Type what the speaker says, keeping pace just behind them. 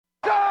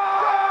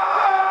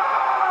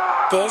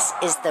This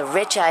is the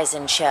Rich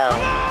Eisen Show.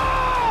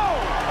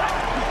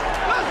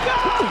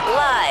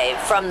 Live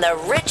from the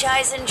Rich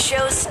Eisen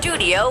Show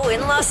studio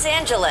in Los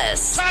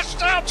Angeles.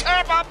 Touchdown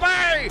Tampa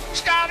Bay!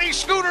 Scotty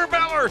Scooter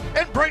Miller,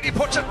 and Brady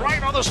puts it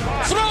right on the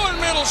spot.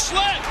 Throwing middle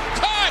slant.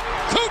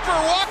 Caught.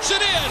 Cooper walks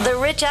it in. The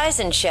Rich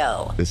Eisen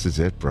Show. This is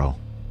it, bro.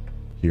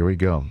 Here we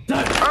go.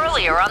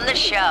 Earlier on the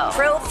show,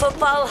 Pro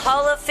Football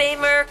Hall of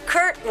Famer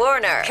Kurt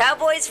Warner,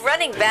 Cowboys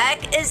running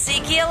back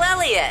Ezekiel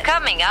Elliott.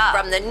 Coming up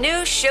from the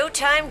new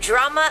Showtime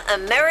drama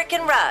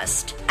American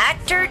Rust,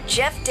 actor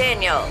Jeff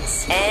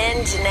Daniels.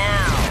 And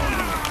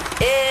now,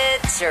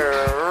 it's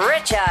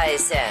Rich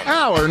Eisen.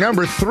 Hour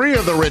number 3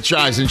 of the Rich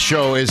Eisen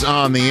Show is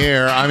on the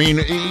air. I mean,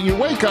 you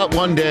wake up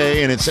one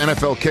day and it's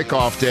NFL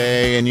kickoff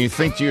day and you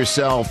think to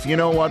yourself, you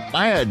know what?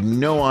 I had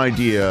no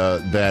idea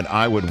that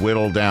I would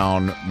whittle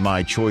down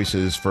my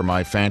choices for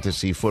my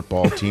fantasy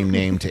football team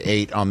name to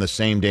 8 on the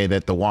same day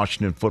that the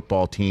Washington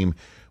football team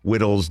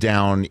whittles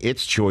down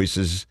its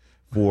choices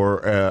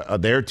for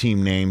their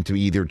team name to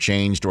be either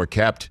changed or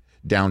kept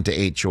down to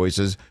 8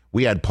 choices.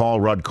 We had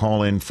Paul Rudd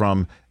call in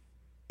from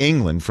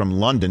England, from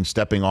London,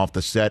 stepping off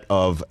the set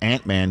of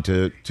Ant-Man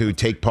to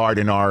take part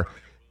in our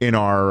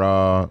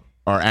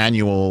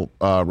annual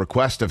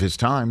request of his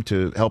time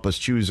to help us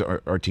choose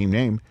our team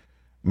name.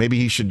 Maybe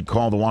he should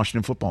call the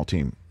Washington football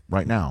team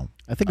right now.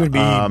 I think it would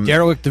be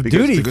derelict of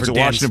duty because the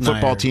Washington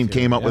football team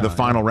came up with a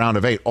final round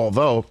of 8.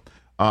 Although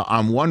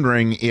I'm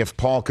wondering if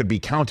Paul could be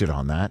counted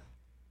on that,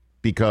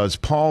 because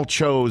Paul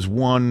chose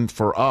one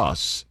for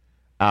us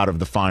out of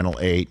the final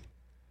 8.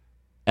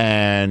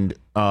 And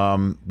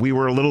we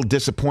were a little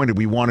disappointed.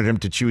 We wanted him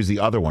to choose the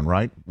other one,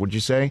 right? Would you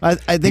say? I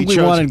think we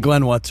wanted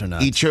Glenn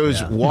What's-Her-Nuts. He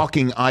chose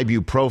walking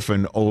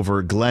ibuprofen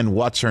over Glenn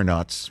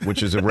What's-Her-Nuts,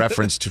 which is a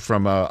reference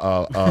from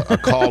a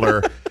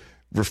caller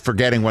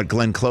forgetting what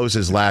Glenn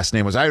Close's last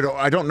name was.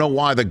 I don't know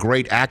why the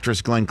great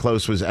actress Glenn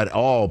Close was at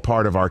all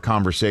part of our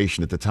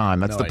conversation at the time.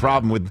 That's the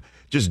problem with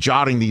just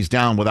jotting these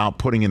down without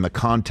putting in the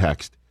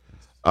context.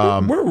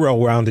 We're a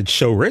well-rounded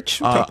show, Rich.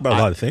 We talked about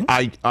a lot of things.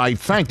 I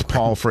thanked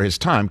Paul for his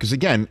time because,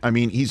 again, I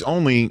mean, he's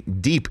only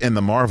deep in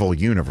the Marvel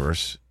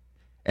universe,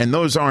 and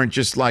those aren't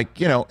just like,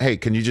 hey,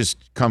 can you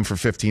just come for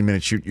 15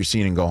 minutes, shoot your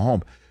scene, and go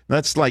home?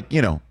 That's like,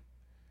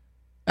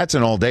 that's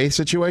an all-day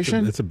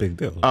situation. It's a big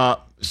deal.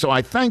 So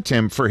I thanked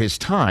him for his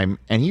time,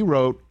 and he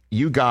wrote,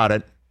 "You got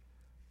it.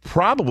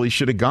 Probably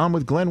should have gone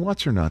with Glenn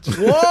What's-Her-Nuts."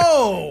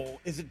 Whoa!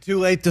 Is it too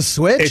late to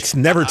switch? It's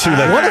never too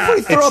late. What if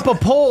we throw up a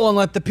poll and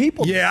let the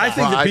people decide? I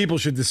think the people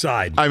should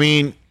decide. I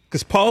mean,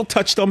 because Paul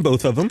touched on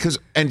both of them.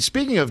 And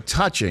speaking of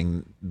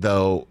touching,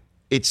 though,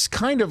 it's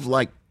kind of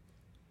like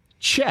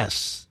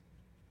chess.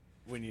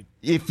 When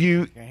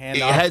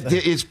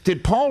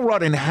did Paul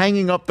Rudd, in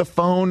hanging up the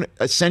phone,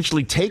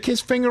 essentially take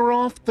his finger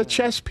off the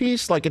chess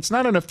piece? Like, it's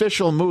not an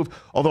official move,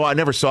 although I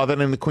never saw that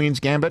in the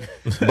Queen's Gambit.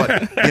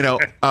 But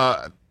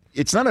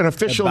it's not an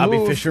official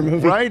Bobby Fischer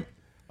movie, right?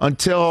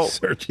 Until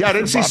I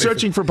didn't see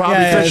Searching for Bobby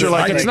Fischer.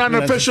 It's not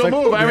an official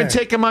move. I haven't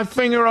taken my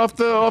finger off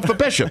the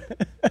bishop,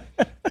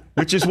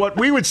 which is what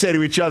we would say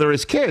to each other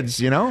as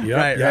kids.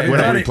 Right.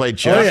 Whenever we played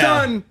chess.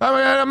 I'm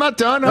not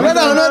done.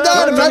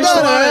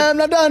 I'm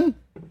not done.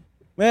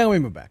 Well, we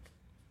move back.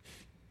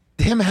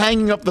 Him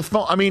hanging up the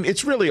phone. I mean,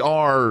 it's really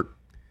our.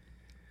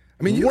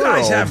 I mean, you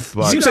guys have.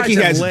 Seems like he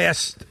has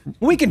last.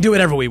 We can do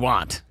whatever we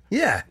want.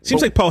 Yeah.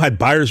 Seems like Paul had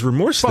buyer's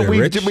remorse there,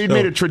 Rich. We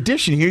made a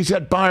tradition. He's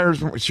had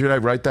buyer's remorse. Should I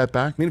write that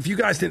back? I mean, if you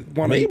guys didn't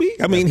want to. Maybe.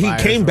 I mean, he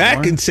came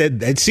back and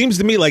said, it seems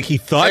to me like he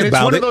thought about it.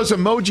 It's one of those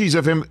emojis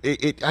of him.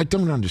 I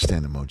don't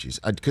understand emojis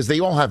because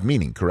they all have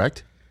meaning,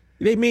 correct?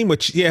 They mean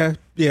which, they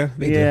do.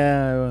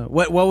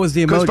 What was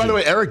the emoji? Because, by the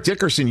way, Eric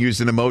Dickerson used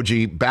an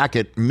emoji back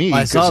at me.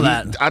 I saw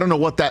that. I don't know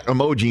what that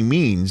emoji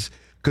means.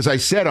 Because I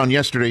said on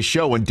yesterday's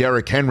show when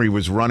Derrick Henry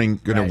was going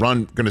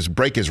to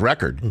break his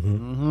record.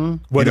 Mm-hmm.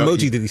 What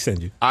emoji did he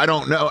send you? I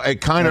don't know.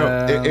 It kind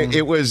of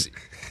it was.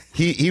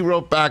 He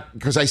wrote back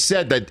because I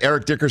said that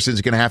Eric Dickerson's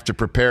going to have to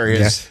prepare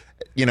his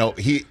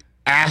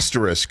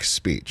asterisk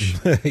speech.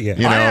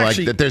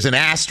 That there's an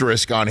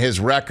asterisk on his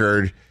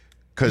record.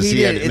 Because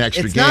he had an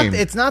extra game.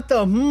 It's not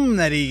the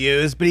that he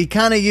used, but he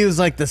kind of used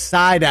like the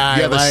side eye.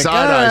 Yeah, the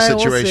side eye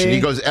situation. He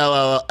goes,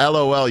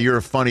 LOL, you're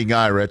a funny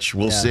guy, Rich.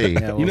 We'll see.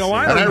 Yeah,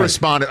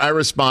 I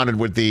responded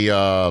with the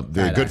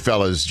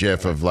Goodfellas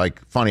gif of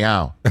like, funny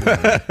how.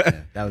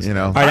 That was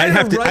All right,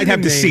 I'd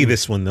have to see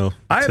this one though.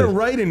 I had a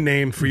write-in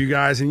name for you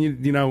guys, and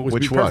it was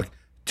which one?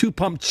 Two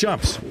Pump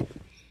Chumps.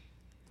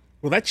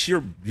 Well, that's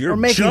your We're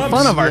making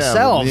fun of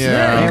ourselves.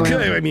 Yeah, you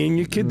could. I mean,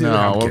 you could do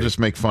that. No, we'll just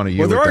make fun of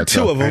you. Well, there are with that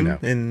two stuff. of them,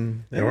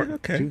 and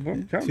okay,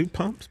 two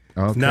pumps.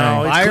 Okay.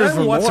 No, Buyer's Glenn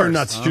remorse.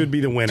 Nuts should be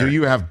the winner. Do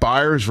you have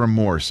buyer's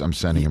remorse? I'm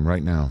sending him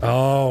right now.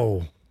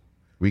 Oh,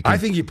 I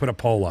think you put a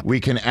poll up. We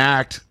can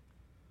act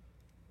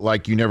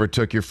like you never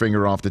took your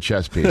finger off the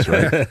chess piece,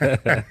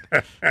 right?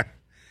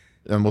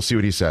 And we'll see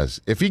what he says.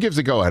 If he gives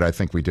a go-ahead, I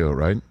think we do it,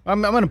 right?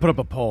 I'm going to put up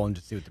a poll and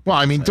just see what the Well,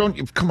 I mean,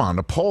 say. come on.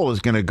 The poll is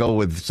going to go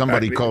with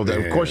somebody called.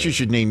 Of course, you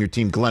should name your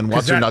team Glenn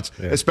What's-Her-Nuts,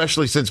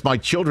 especially since my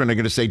children are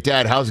going to say,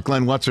 Dad, how's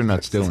Glenn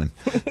What's-Her-Nuts doing?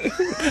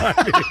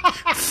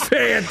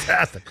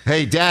 Fantastic.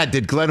 Hey, Dad,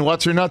 did Glenn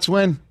What's-Her-Nuts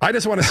win? I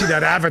just want to see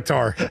that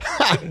avatar.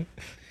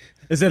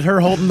 Is it her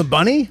holding the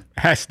bunny?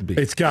 Has to be.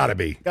 It's got to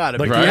be. Gotta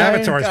be, like right? the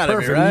avatar is Gotta be,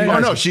 perfect. right? Oh,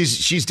 no,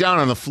 she's down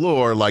on the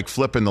floor, like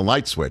flipping the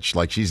light switch,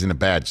 like she's in a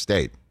bad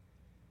state.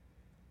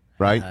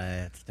 Right?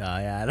 I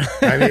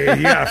mean,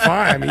 you got to find.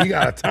 I mean, you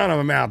got a ton of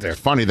them out there. It's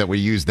funny that we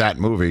used that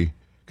movie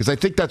because I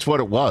think that's what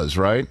it was,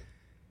 right?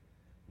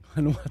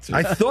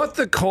 I thought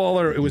the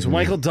caller, it was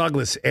Michael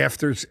Douglas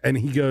after, and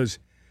he goes,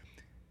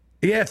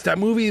 yeah, it's that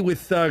movie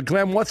with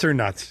Glenn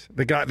What's-Her-Nuts.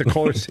 The guy, the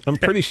caller. I'm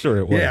pretty sure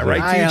it was. Yeah,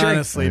 right, I TJ?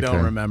 honestly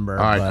don't remember.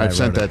 All right, but I've I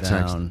sent wrote that it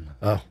text. down.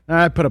 Oh.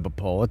 I put up a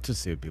poll. Let's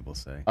just see what people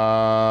say.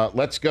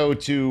 Let's go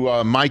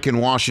to Mike in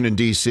Washington,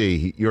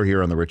 D.C. You're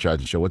here on the Rich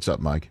Eisen Show. What's up,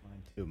 Mike?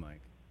 Line 2,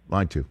 Mike.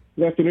 Line 2.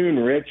 Good afternoon,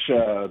 Rich,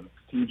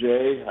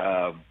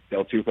 TJ,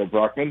 Del Tufo,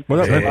 Brockman. What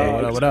up, man?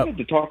 What up? I wanted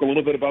to talk a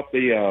little bit about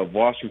the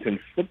Washington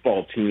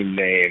football team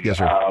name. Yes,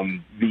 sir.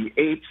 The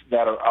 8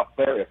 that are up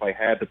there, if I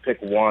had to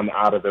pick one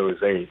out of those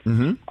 8,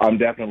 I'm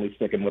definitely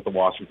sticking with the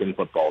Washington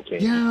football team.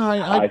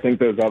 Yeah, I think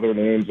those other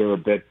names are a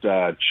bit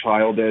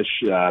childish.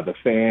 The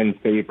fan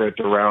favorite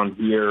around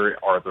here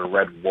are the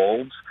Red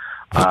Wolves.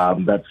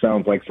 That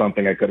sounds like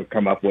something I could have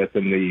come up with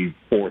in the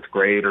 4th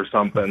grade or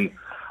something.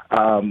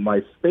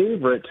 My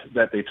favorite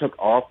that they took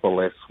off the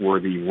list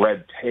were the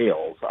Red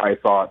Tails. I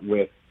thought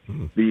with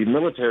the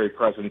military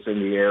presence in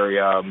the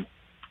area,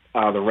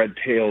 the Red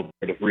Tails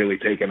would have really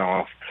taken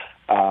off,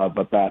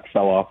 but that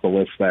fell off the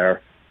list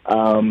there.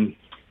 And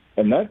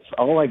that's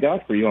all I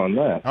got for you on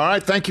that. All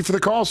right, thank you for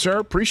the call, sir.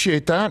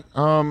 Appreciate that.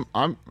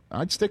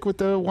 I'd stick with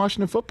the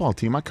Washington football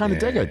team. I kind of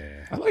dig it.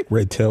 I like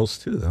Red Tails,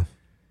 too, though.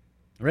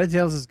 Red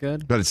Tails is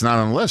good. But it's not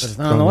on the list. It's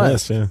not on the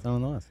list. Yeah. It's not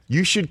on the list.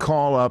 You should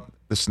call up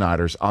the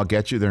Snyders. I'll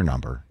get you their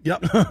number.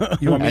 Yep.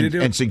 You want me to do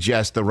it? And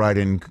suggest the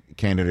write-in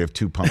candidate of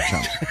 2 pump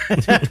chumps.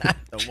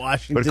 The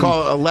Washington. But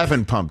call it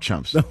 11 pump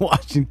chumps. The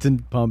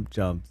Washington pump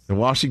jumps. The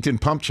Washington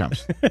pump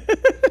chumps.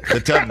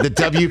 The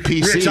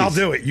WPC. Rich, I'll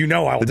do it. You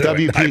know I'll The do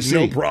it. I have WPC.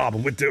 no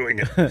problem with doing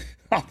it.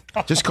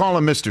 Just call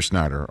him Mr.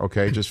 Snyder,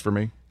 okay, just for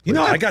me. You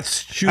know, I got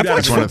shoot I've out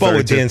watched of football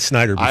with Dan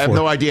Snyder before. I have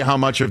no idea how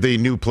much of the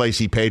new place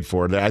he paid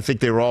for. I think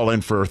they were all in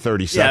for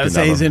 30 Yeah, I would seconds.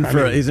 say he's in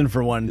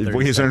for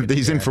 130.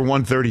 He's in for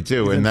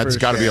 132, and that's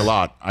got to be a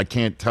lot. I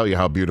can't tell you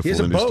how beautiful He's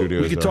the a new boat. studio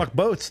We is. could talk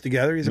boats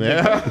together. He's a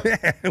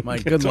Yeah.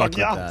 Mike, good luck with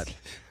that.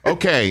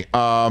 Okay,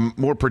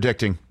 more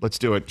predicting. Let's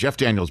do it. Jeff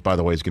Daniels, by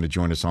the way, is going to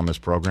join us on this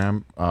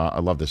program. I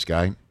love this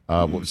guy.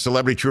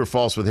 Celebrity True or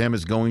False with him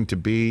is going to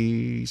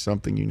be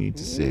something you need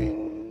to see.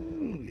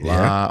 A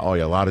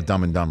lot of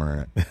Dumb and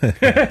Dumber in it.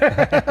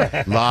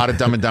 A lot of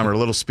Dumb and Dumber. A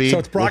little speed, So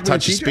it's little Brockman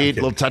touch of and speed,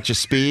 TJ? little touch of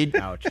speed.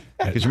 Ouch.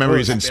 Because remember,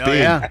 he's in Speed.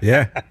 Yeah.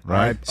 Yeah.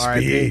 Right?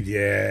 Speed,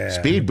 yeah.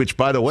 Speed, which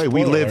by the way,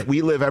 we Spoiler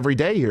live every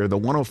day here. The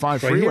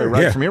 105 Right freeway, here.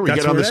 right Yeah. from here. We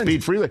That's get on where the it Speed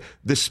ends. freeway.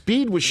 The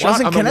Speed was shot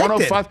Wasn't on the connected.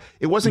 105.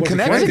 It wasn't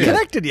connected. Wasn't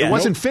connected yet. It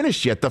wasn't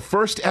finished yet. The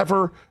first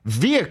ever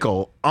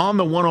vehicle on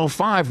the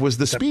 105 was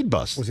the Speed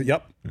bus. Was it?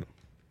 Yep.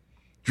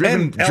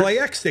 Driven, And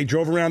LAX, they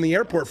drove around the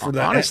airport for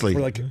that. Honestly. For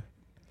like,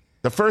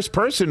 the first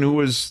person who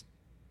was,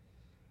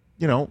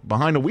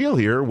 behind the wheel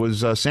here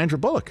was Sandra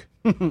Bullock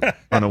on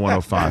the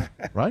 105,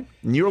 right?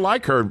 And you're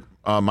like her,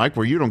 Mike,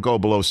 where you don't go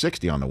below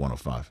 60 on the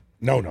 105.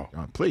 no.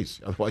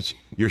 Please, otherwise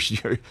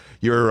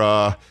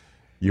your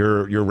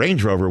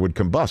Range Rover would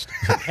combust.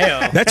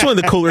 That's one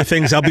of the cooler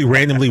things. I'll be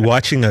randomly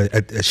watching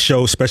a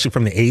show, especially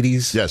from the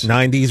 80s, Yes.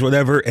 90s,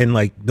 whatever, and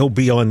like they'll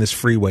be on this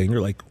freeway, and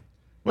you're like,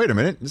 Wait a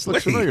minute, this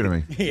looks familiar to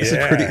me.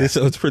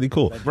 it's pretty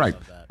cool. Right.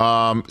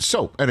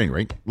 So at any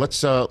rate,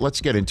 let's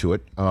get into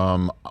it.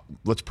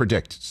 Let's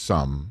predict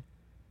some.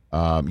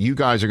 You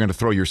guys are going to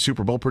throw your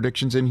Super Bowl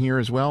predictions in here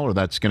as well, or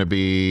that's going to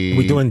be. Are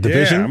we doing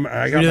division?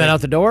 I You do that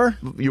out the door?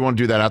 You want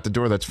to do that out the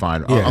door? That's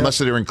fine. Yeah. Unless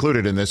they're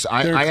included in this.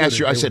 I asked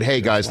you. I said, "Hey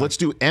guys, let's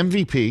do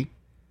MVP,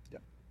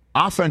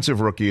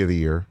 Offensive Rookie of the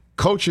Year,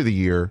 Coach of the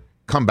Year,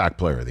 Comeback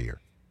Player of the Year.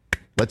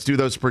 Let's do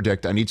those.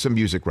 Predict. I need some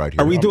music right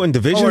here. Are we doing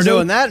division? we're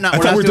doing that? No, I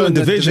we're thought not we were doing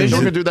doing the division. We're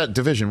going to do that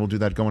division. We'll do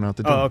that going out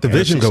the door. Oh, okay.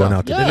 Division NFC going South.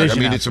 out the Yeah, division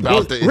I mean, out it's the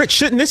about the. Rich,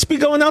 shouldn't this be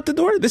going out the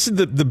door? This is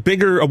the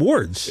bigger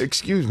awards.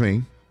 Excuse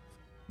me.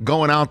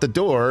 Going out the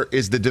door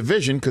is the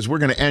division because we're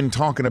going to end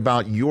talking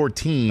about your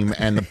team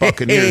and the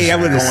Buccaneers Hey, I'm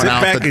going to going sit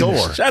out back the door.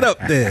 and shut up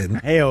then.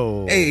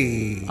 Hey-o.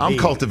 Hey. I'm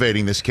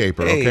cultivating this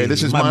caper, okay? Hey,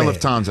 This is my my man.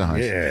 Lufthansa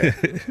Heinz.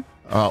 Yeah.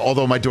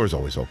 Although my door's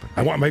always open.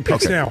 I want my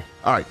picks now.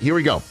 All right, here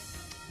we go.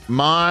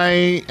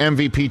 My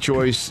MVP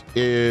choice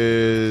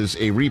is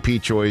a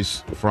repeat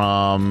choice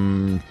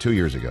from 2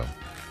 years ago.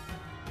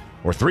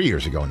 Or 3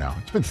 years ago now.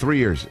 It's been 3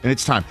 years, and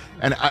it's time.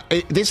 And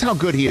this is how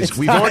good he is.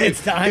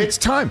 It's time. It's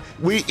time.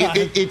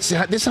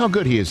 This is how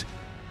good he is.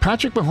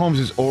 Patrick Mahomes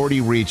has already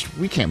reached.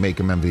 We can't make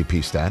him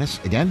MVP status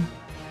again.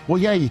 Well,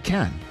 yeah, you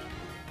can.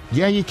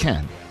 Yeah, you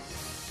can.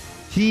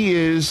 He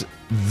is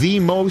the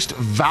most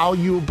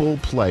valuable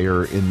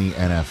player in the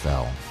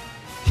NFL.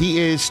 He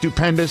is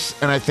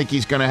stupendous, and I think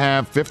he's going to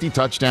have 50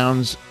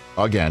 touchdowns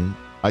again.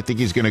 I think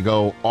he's going to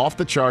go off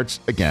the charts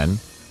again,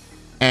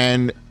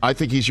 and I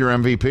think he's your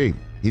MVP.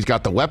 He's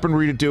got the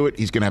weaponry to do it.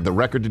 He's going to have the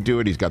record to do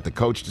it. He's got the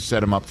coach to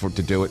set him up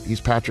to do it.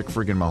 He's Patrick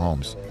friggin'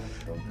 Mahomes.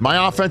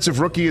 My offensive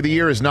rookie of the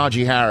year is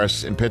Najee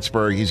Harris in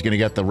Pittsburgh. He's going to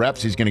get the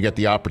reps. He's going to get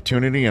the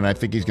opportunity, and I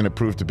think he's going to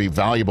prove to be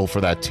valuable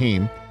for that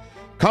team.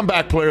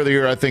 Comeback player of the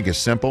year, I think, is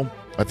simple.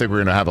 I think we're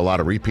going to have a lot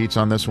of repeats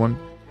on this one.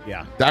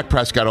 Yeah. Dak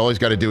Prescott, all he's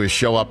got to do is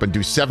show up and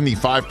do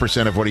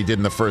 75% of what he did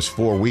in the first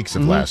 4 weeks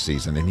of last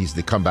season, and he's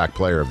the comeback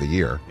player of the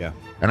year. Yeah.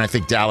 And I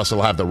think Dallas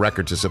will have the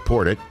record to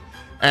support it.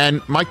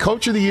 And my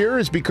coach of the year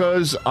is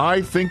because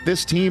I think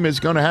this team is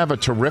going to have a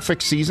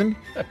terrific season.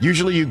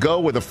 Usually you go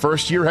with a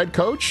first-year head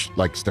coach,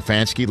 like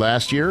Stefanski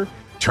last year,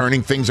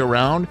 turning things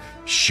around,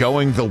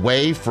 showing the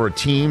way for a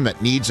team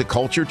that needs a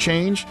culture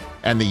change,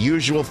 and the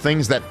usual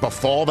things that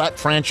befall that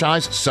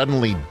franchise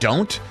suddenly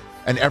don't,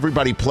 and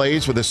everybody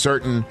plays with a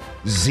certain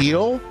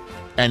zeal,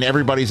 and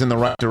everybody's in the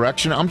right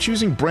direction. I'm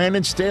choosing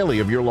Brandon Staley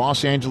of your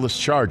Los Angeles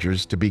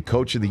Chargers to be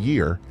coach of the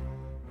year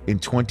in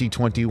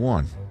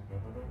 2021.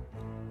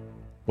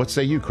 What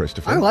say you,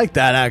 Christopher? I like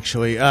that,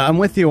 actually. I'm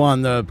with you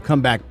on the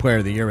comeback player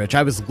of the year, Rich.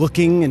 I was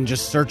looking and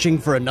just searching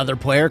for another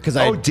player because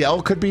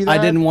Odell could be that? I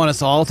didn't want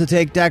us all to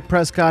take Dak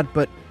Prescott,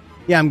 but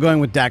yeah, I'm going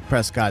with Dak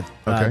Prescott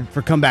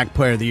for comeback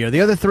player of the year.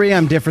 The other three,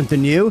 I'm different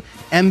than you.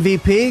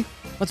 MVP,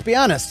 let's be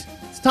honest,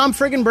 it's Tom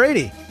friggin'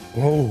 Brady.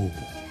 Whoa.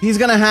 He's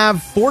going to have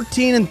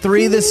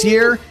 14-3 this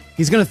year.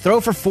 He's going to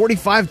throw for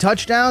 45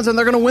 touchdowns, and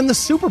they're going to win the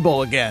Super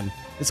Bowl again.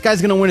 This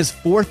guy's going to win his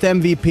fourth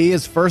MVP,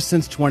 his first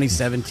since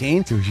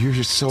 2017. Dude, you're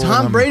just so...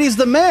 Tom Brady's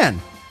the man.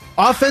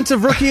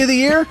 Offensive Rookie of the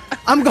Year,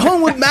 I'm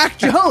going with Mac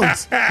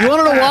Jones. You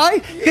want to know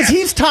why? Because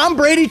he's Tom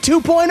Brady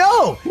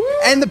 2.0.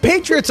 And the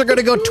Patriots are going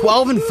to go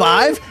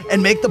 12-5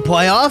 and make the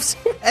playoffs.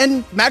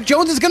 And Mac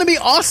Jones is going to be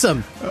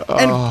awesome.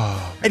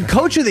 And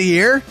Coach of the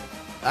Year,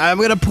 I'm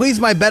going to please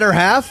my better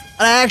half.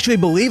 And I actually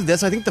believe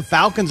this. I think the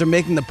Falcons are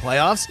making the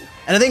playoffs.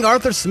 And I think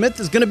Arthur Smith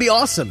is going to be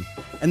awesome.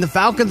 And the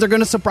Falcons are going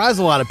to surprise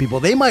a lot of people.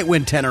 They might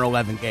win 10 or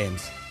 11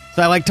 games.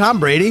 So I like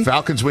Tom Brady.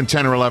 Falcons win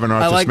 10 or 11.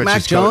 Arthur I like Smith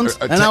Mac Jones,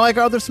 and I like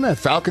Arthur Smith.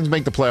 Falcons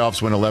make the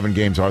playoffs, win 11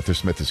 games. Arthur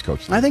Smith is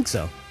coach. I think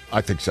so. I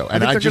think so. I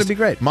think they're going to be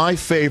great. My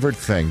favorite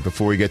thing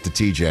before we get to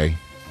TJ,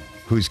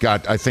 who's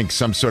got, I think,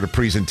 some sort of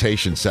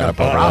presentation set up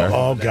over there.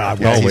 Oh God!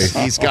 Yeah,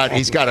 he's got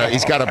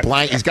a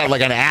blank. He's got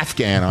like an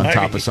Afghan on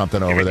top of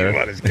something over there.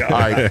 All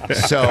right,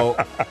 so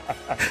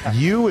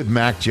you with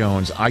Mac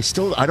Jones, I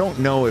don't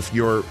know if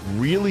you're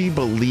really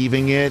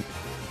believing it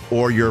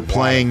or you're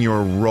playing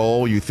your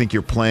role. You think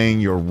you're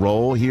playing your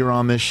role here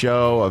on this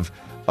show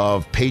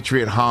of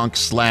Patriot honk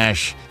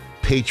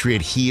 /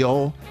 Patriot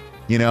heel.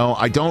 You know,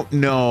 I don't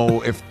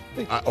know if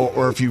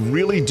or if you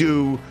really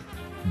do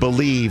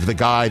believe the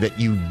guy that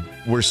you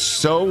were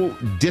so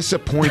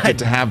disappointed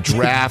to have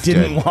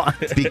drafted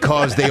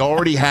because they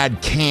already had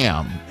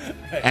Cam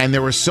and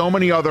there were so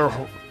many other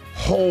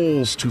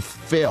holes to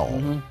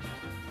fill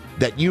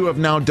that you have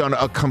now done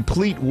a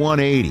complete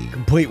 180.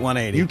 Complete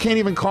 180. You can't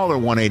even call it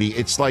 180.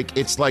 It's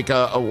like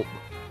a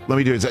let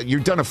me do it.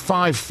 You've done a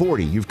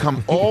 540. You've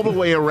come all the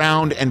way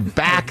around and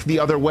back the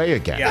other way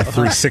again. Yeah,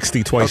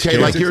 360 twice. Okay,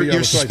 like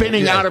you're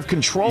spinning out of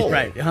control.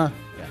 Right.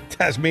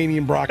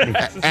 Tasmanian Brockman.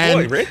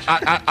 And boy, Rich.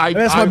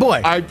 That's my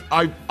boy.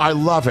 I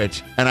love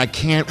it, and I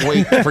can't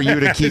wait for you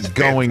to keep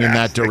going in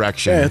that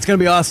direction. Yeah, it's going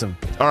to be awesome.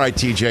 All right,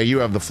 TJ, you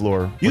have the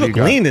floor. You look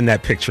lean in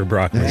that picture,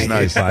 Brockman. That's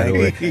nice, by the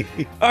way.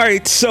 All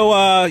right,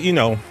 so,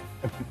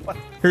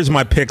 here's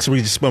my picks.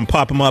 We just going to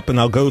pop them up, and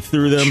I'll go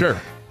through them. Sure.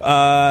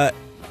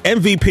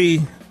 MVP,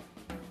 I'm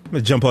going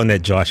to jump on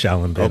that Josh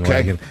Allen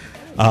bandwagon. Okay.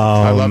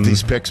 I love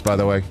these picks, by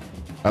the way.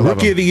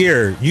 Rookie of the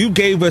Year, you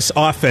gave us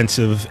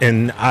offensive,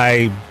 and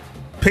I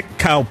picked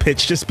Kyle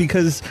Pitts just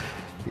because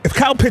if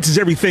Kyle Pitts is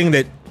everything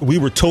that we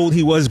were told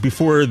he was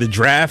before the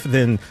draft,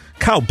 then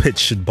Kyle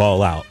Pitts should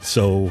ball out.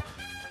 So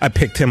I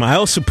picked him. I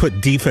also put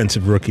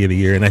defensive Rookie of the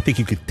Year, and I think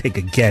you could take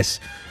a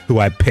guess who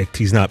I picked.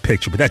 He's not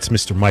pictured, but that's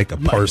Mr. Micah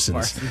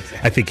Parsons.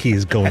 I think he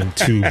is going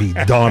to be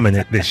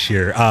dominant this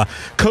year.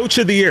 Coach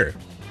of the Year.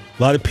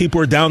 A lot of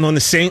people are down on the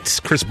Saints,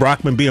 Chris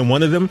Brockman being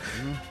one of them.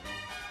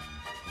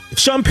 If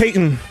Sean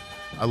Payton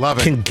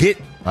can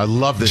get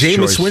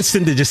Jameis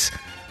Winston to just,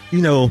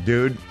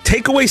 dude,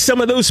 take away some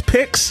of those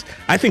picks,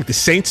 I think the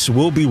Saints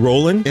will be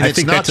rolling. And I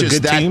think not that's a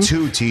just good that team.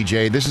 too,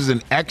 TJ. This is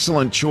an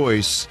excellent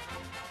choice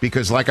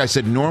because, like I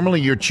said, normally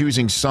you're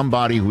choosing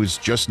somebody who's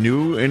just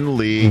new in the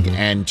league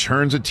and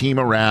turns a team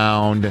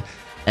around.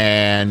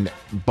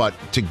 But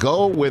to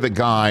go with a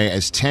guy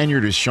as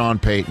tenured as Sean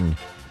Payton,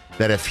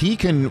 that if he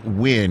can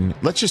win,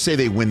 let's just say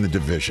they win the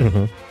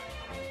division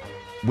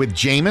with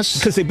Jameis,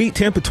 because they beat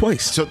Tampa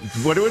twice. So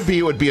what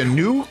it would be a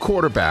new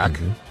quarterback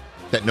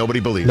that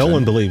nobody believes in. No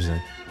one believes in.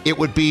 It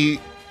would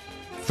be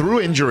through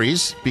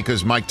injuries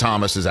because Mike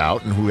Thomas is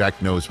out and who heck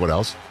knows what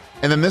else.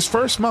 And then this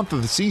first month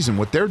of the season,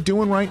 what they're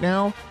doing right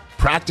now,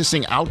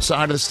 practicing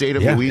outside of the state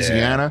of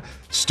Louisiana,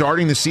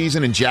 starting the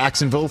season in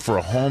Jacksonville for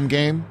a home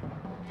game.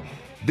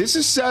 This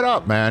is set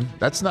up, man.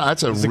 That's a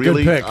good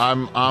really. pick.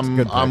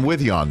 I'm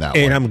with you on that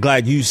And one. I'm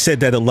glad you said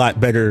that a lot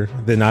better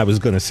than I was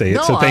going to say it.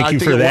 No, so thank I you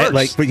think for it that.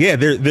 works. But yeah,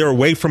 they're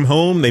away from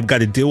home. They've got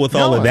to deal with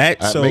all of that.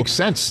 That So makes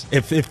sense.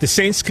 If the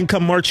Saints can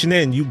come marching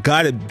in, you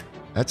got to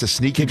That's a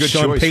sneaky give good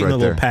Sean choice Payton right a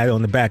little there. pat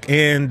on the back.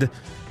 And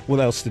what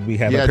else did we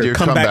have? Yeah, up here? dear,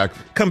 comeback.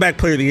 Comeback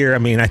player of the year. I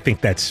mean, I think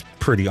that's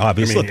pretty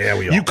obvious. I mean, Look, yeah,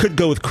 we all- you could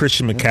go with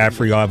Christian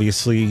McCaffrey,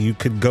 obviously. You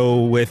could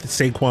go with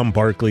Saquon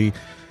Barkley.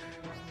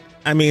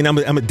 I mean, I'm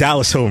a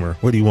Dallas homer.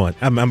 What do you want?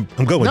 I'm going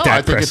with No, Dak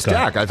I think it's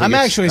Prescott. Dak. I think I'm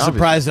it's actually obvious.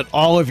 surprised that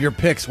all of your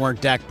picks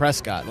weren't Dak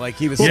Prescott. Like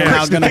he was Well, somehow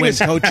Chris, going to the win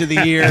thing Coach of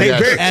the Year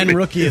and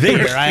Rookie of the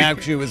Year. I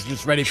actually was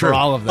just ready for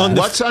all of that.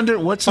 What's under?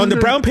 What's On under, the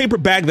brown paper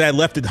bag that I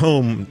left at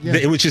home,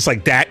 it was just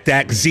like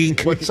Dak,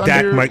 Zeke, What's Dak,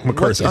 under- Mike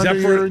McCarthy. what's Is that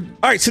under for? your-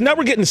 All right, so now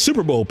we're getting the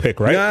Super Bowl pick,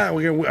 right? Yeah, are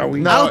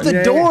we Out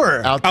the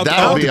door. Out, Out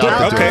that'll the be door.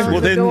 out the Okay, door.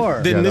 well the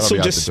door. then Yeah, this that'll will be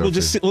out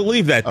just the door we'll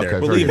leave that there. Okay,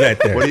 We'll very leave good.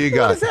 that there. What do you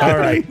got? All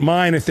right,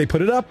 mine. If they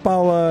put it up,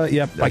 I'll.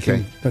 Yep, I Okay. can.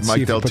 Let's see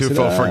Mike if Del he puts it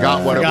Tufo up.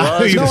 forgot what it Forgot was.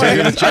 who you He said. did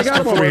it I just got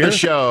him before over the here.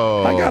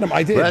 show. I got him.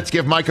 I did. Let's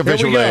give Mike a There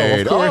visual we go,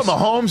 aid. of Oh, course.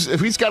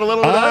 Mahomes, he's got a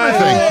little bit of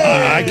everything.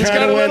 I He's got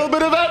kinda a little went-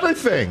 bit of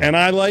everything. And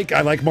I like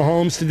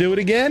Mahomes to do it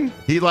again.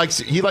 He likes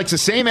the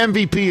same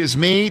MVP as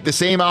me, the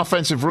same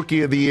offensive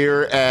rookie of the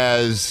year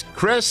as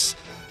Chris,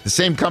 the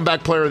same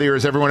comeback player of the year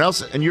as everyone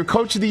else, and your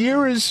coach of the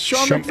year is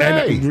Sean And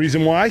McVay. the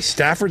reason why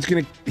Stafford's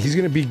he's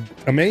gonna be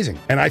amazing,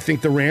 and I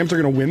think the Rams are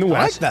gonna win the I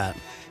like West. that.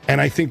 And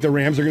I think the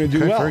Rams are gonna do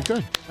Okay, well. very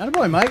good.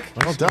 Attaboy, Mike.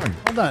 Well done.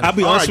 Well done. I'll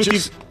be All honest right, with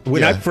just- you.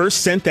 When yeah. I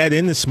first sent that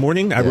in this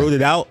morning, I wrote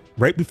it out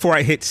right before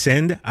I hit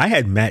send. I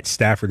had Matt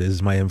Stafford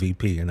as my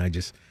MVP, and I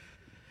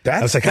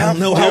was like, I don't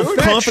know how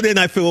confident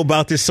I feel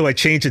about this, so I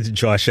changed it to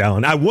Josh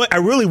Allen. I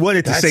really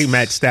wanted to say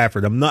Matt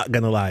Stafford. I'm not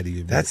going to lie to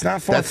you. That's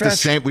not far That's the fetched.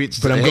 same.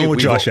 But I'm going with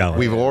Josh Allen.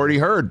 We've already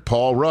heard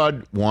Paul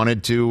Rudd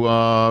wanted to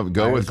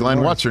go with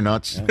Glenn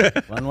What's-Her-Nuts.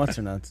 Glenn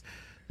What's-Her-Nuts.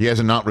 He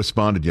hasn't not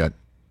responded yet.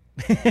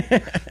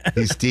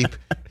 He's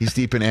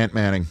deep in Ant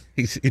Manning.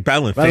 He's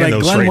battling By the way,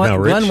 Thanos Glenn, right now,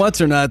 Rich. Glenn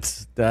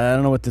What's-Her-Nuts, I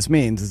don't know what this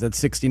means. Is that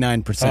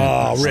 69%?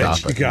 Oh, Rich, Stop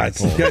you it.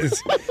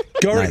 guys.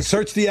 Go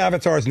search the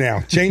avatars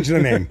now. Change the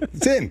name.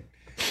 It's in.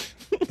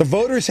 The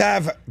voters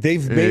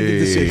they've made the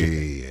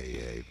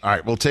decision. All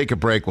right, we'll take a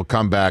break. We'll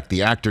come back.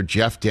 The actor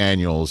Jeff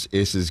Daniels,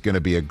 this is going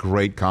to be a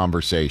great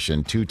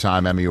conversation.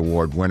 2-time Emmy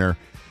Award winner.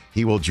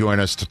 He will join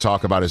us to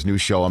talk about his new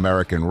show,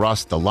 American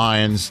Rust, The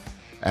Lions,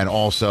 and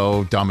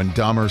also Dumb and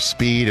Dumber,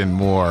 Speed, and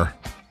more.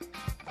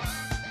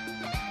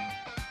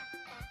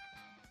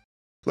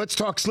 Let's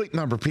talk Sleep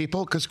Number,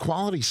 people, because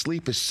quality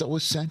sleep is so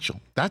essential.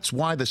 That's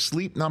why the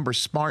Sleep Number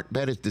smart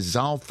bed is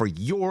designed for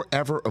your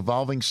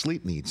ever-evolving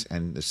sleep needs,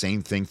 and the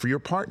same thing for your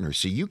partner,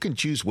 so you can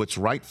choose what's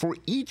right for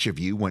each of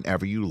you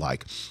whenever you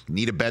like.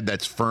 Need a bed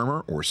that's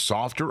firmer or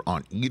softer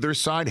on either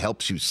side,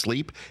 helps you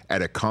sleep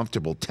at a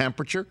comfortable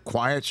temperature,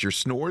 quiets your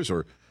snores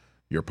or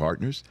your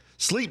partner's?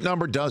 Sleep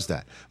Number does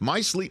that.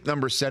 My Sleep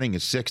Number setting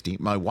is 60.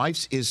 My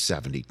wife's is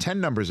 70. 10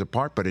 numbers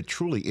apart, but it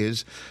truly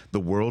is the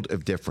world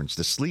of difference.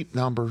 The Sleep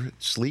Number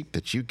sleep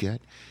that you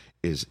get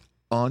is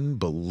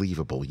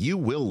unbelievable. You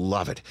will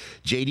love it.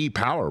 J.D.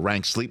 Power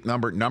ranks Sleep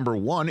Number number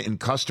 1 in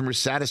customer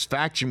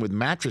satisfaction with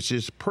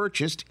mattresses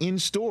purchased in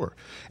store.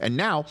 And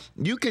now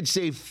you could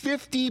save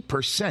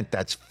 50%.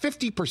 That's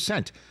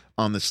 50%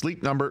 on the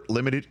Sleep Number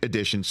limited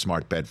edition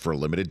smart bed for a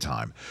limited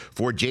time.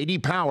 For J.D.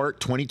 Power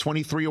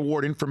 2023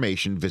 award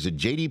information, visit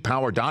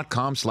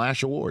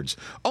jdpower.com/awards.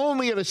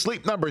 Only at a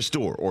Sleep Number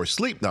store or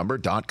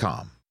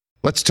sleepnumber.com.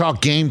 Let's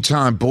talk Game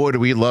Time. Boy, do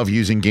we love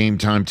using Game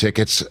Time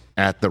tickets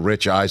at the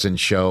Rich Eisen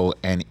Show.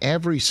 And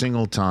every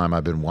single time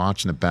I've been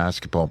watching the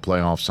basketball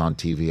playoffs on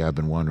TV, I've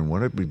been wondering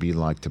what it would be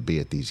like to be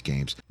at these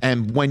games.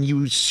 And when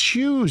you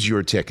choose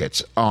your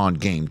tickets on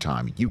Game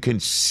Time, you can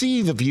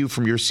see the view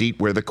from your seat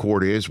where the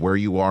court is, where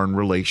you are in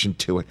relation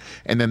to it.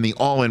 And then the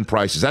all-in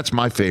prices. That's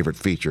my favorite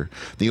feature.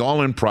 The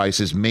all-in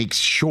prices makes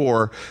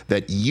sure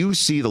that you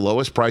see the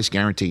lowest price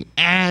guarantee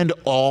and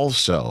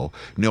also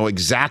know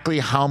exactly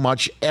how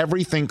much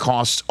everything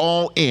costs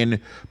all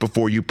in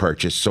before you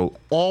purchase. So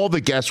all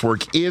the guesswork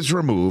is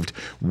removed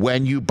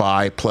when you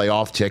buy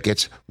playoff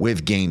tickets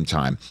with Game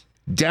Time.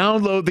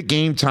 Download the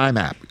Game Time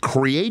app,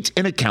 create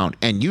an account,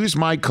 and use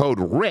my code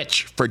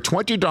RICH for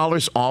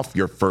 $20 off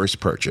your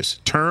first purchase.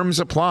 Terms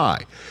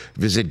apply.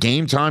 Visit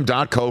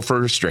GameTime.co for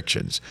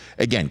restrictions.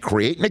 Again,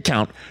 create an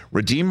account,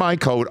 redeem my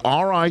code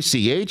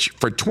RICH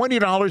for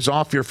 $20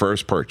 off your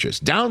first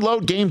purchase.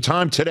 Download Game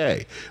Time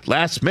today.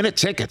 Last minute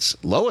tickets,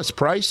 lowest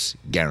price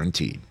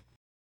guaranteed.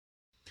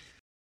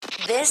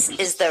 This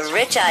is the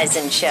Rich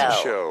Eisen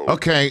Show.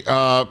 Okay,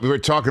 we were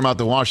talking about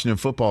the Washington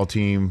football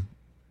team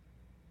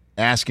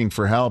asking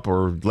for help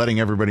or letting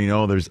everybody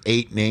know there's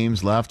 8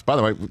 names left. By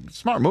the way,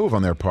 smart move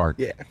on their part.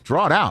 Yeah.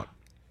 Draw it out.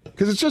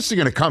 Because it's just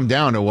going to come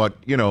down to what,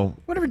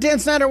 Whatever Dan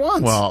Snyder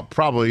wants. well,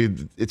 probably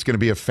it's going to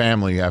be a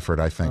family effort,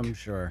 I think. I'm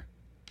sure.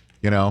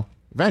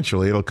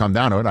 Eventually it'll come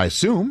down to it, I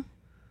assume.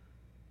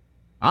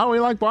 I really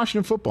like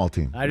Washington football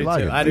team. I do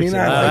like too. it. I do mean, too.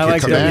 I I like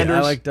like Commanders.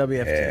 I like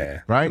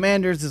WFT. Right?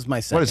 Commanders is my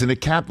second. What is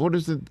it? What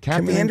is the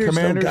captain? Commanders,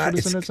 Commanders? though, God, What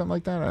is it's- it? Something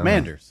like that? I don't know.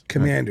 Commanders.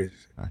 Commanders.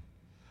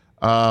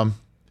 Do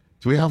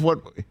we have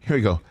what? Here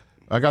we go.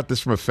 I got this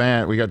from a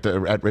fan. We got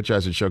at Rich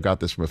Eisen Show. Got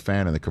this from a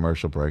fan in the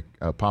commercial break.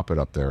 Pop it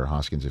up there,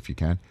 Hoskins, if you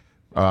can.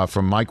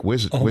 From Mike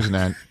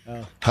Wisnant.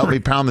 Help me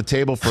pound the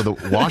table for the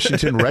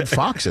Washington Red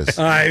Foxes.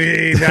 I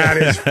mean, that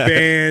is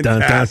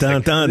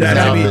fantastic.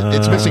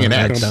 It's missing an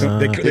X.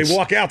 They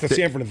walk out to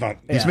Sanford and Thought.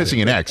 He's missing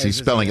an X. He's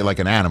spelling it like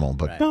an animal.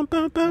 But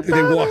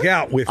They walk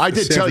out with. I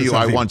did tell you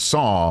I once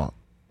saw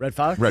Red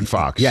Fox. Red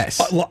Fox.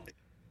 Yes.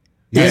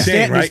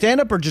 Insane, right?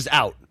 Stand up or just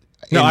out?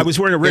 No, I was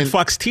wearing a Red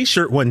Fox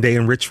T-shirt one day,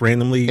 and Rich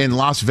randomly in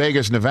Las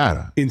Vegas,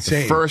 Nevada.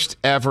 Insane. The first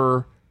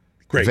ever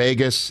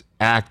Vegas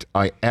act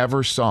I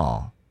ever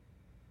saw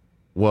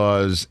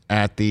was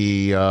at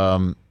the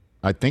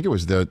I think it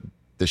was the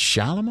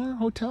Shalimar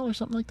Hotel or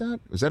something like that.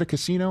 Was that a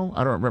casino?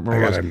 I don't remember.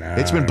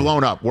 It's been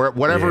blown up.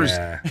 Whatever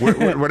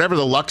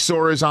the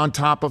Luxor is on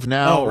top of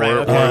now,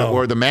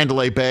 or the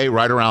Mandalay Bay,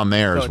 right around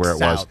there is where it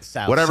was.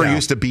 Whatever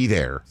used to be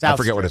there. I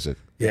forget what is it.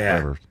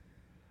 Yeah.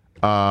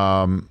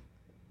 Whatever.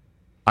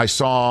 I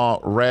saw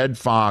Red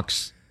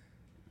Fox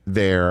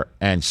there,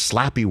 and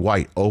Slappy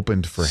White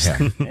opened for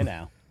him.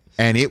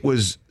 And it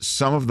was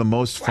some of the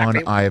most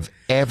fun I have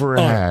ever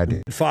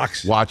had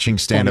watching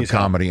stand-up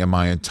comedy in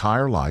my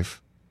entire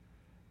life.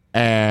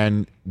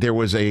 And there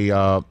was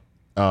a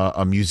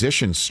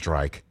musician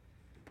strike,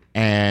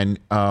 and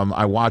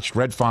I watched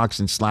Red Fox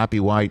and Slappy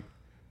White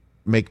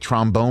make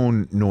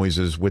trombone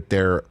noises with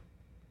their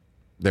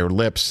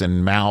lips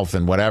and mouth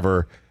and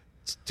whatever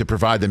to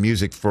provide the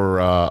music for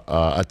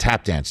a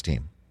tap dance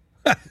team.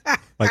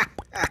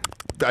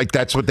 Like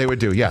that's what they would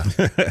do, yeah.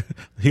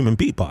 Human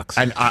beatbox.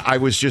 And I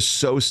was just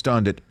so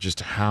stunned at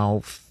just how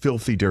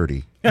filthy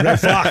dirty Red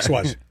Fox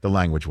was. The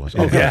language was.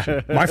 Oh,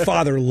 yeah. My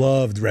father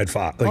loved Red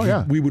Fox. Like,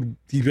 yeah.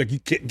 He'd be like, you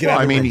get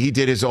out of the room. He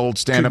did his old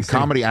stand-up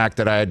comedy act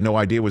that I had no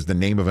idea was the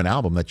name of an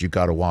album, that You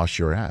Gotta Wash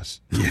Your Ass.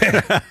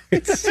 Yeah.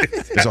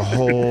 It's a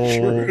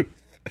whole...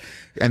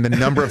 And the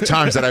number of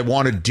times that I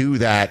want to do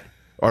that,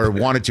 or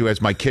wanted to,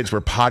 as my kids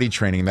were potty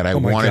training, that I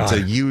wanted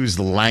to use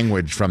the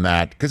language from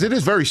that, because it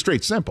is very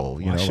straight, simple.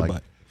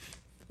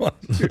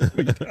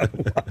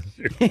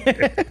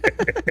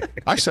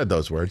 I said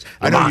those words.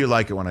 I know you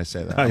like it when I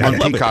say that. I'm on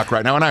Peacock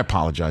right now, and I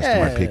apologize to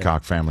my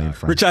Peacock family and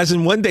friends. Rich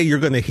Eisen, one day you're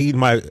going to heed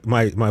my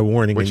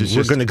warning, and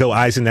we're going to go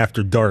Eisen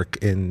after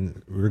dark,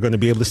 and we're going to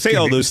be able to say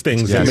all those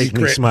things that make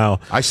me smile.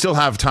 I still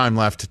have time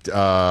left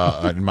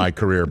in my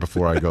career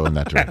before I go in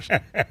that direction.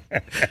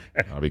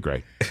 That'll be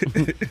great.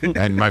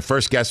 And my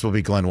first guest will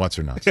be Glenn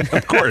What's-Her-Nuts.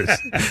 Of course.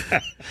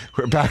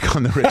 We're back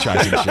on the Rich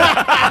Eisen Show.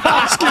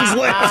 Hoskins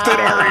laughed at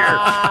our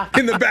ear.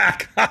 In the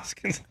back,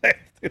 Hoskins laughed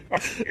at our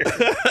ear.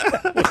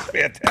 That was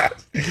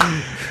fantastic.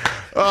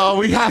 Oh,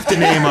 we have to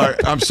name our...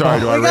 I'm sorry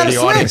to our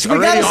radio audience. Our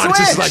radio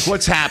audience is like,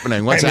 what's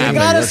happening? What's happening?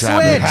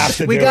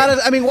 We gotta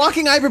switch. I mean,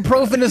 walking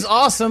ibuprofen is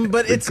awesome,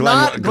 but it's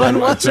not Glenn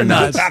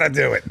What's-Her-Nuts. Gotta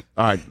do it.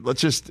 All right,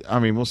 let's just...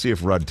 we'll see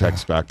if Rudd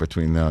texts back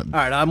between the... All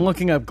right, I'm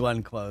looking up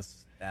Glenn Close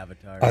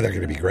avatar. Oh, they're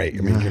going to be great. I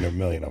mean, you're going to have a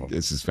million of them.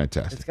 This is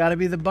fantastic. It's got to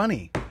be the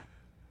bunny.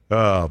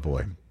 Oh,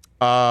 boy.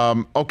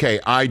 Okay,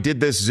 I did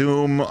this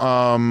Zoom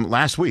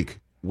last week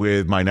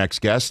with my next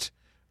guest,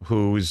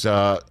 who's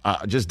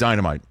just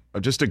dynamite.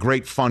 Just a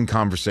great, fun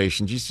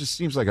conversation. He just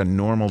seems like a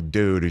normal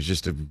dude who's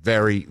just a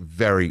very,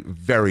 very,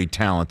 very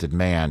talented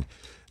man.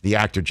 The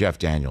actor Jeff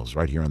Daniels,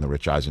 right here on The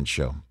Rich Eisen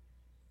Show.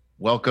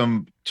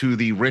 Welcome to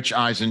The Rich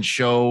Eisen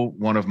Show,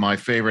 one of my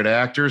favorite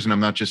actors, and I'm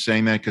not just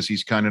saying that because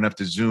he's kind enough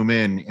to zoom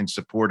in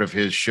support of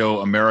his show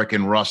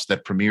American Rust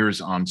that premieres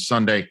on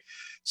Sunday,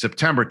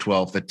 September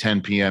 12th at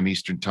 10 p.m.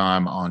 Eastern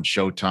Time on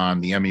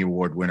Showtime. The Emmy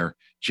Award winner,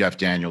 Jeff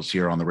Daniels,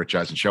 here on The Rich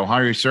Eisen Show. How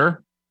are you,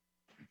 sir?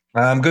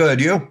 I'm good.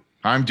 You?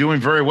 I'm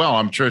doing very well.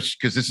 I'm just,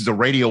 because this is a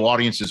radio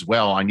audience as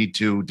well, I need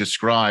to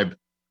describe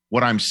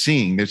what I'm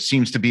seeing. There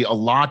seems to be a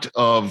lot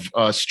of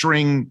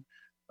string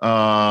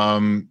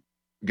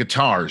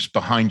guitars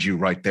behind you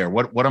right there.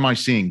 What am I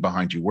seeing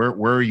behind you? Where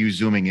are you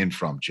zooming in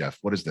from, Jeff?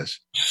 What is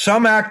this?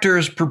 Some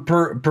actors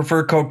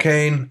prefer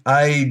cocaine.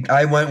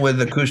 I went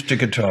with acoustic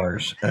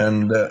guitars,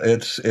 and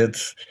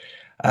it's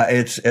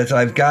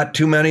I've got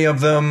too many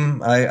of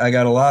them. I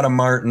got a lot of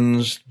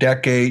Martins,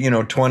 20s,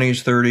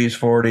 30s,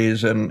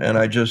 40s, and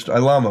I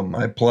love them.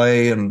 I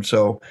play, and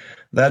so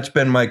that's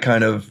been my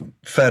kind of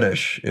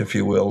fetish, if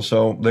you will.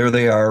 So there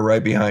they are,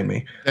 right behind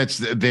me.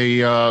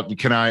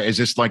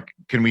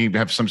 Can we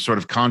have some sort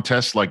of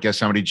contest, like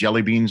guess how many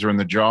jelly beans are in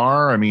the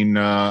jar? I mean,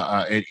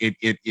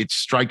 it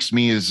strikes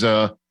me as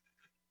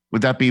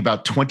would that be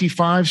about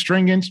 25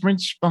 string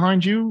instruments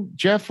behind you,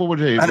 Jeff? What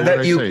would I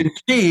say? You can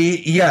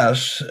see,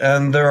 yes.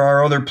 And there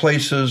are other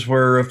places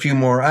where a few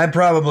more. I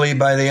probably,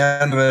 by the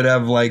end of it,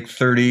 have like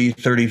 30,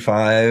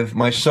 35.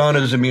 My son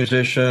is a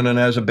musician and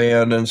has a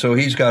band, and so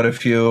he's got a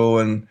few.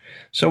 And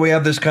so we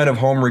have this kind of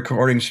home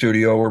recording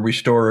studio where we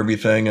store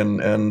everything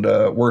and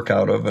work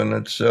out of. And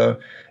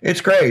it's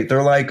great.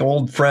 They're like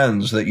old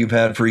friends that you've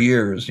had for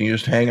years. You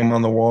just hang them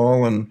on the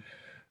wall, and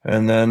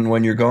then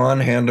when you're gone,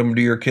 hand them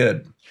to your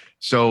kid.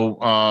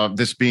 So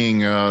this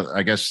being,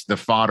 I guess, the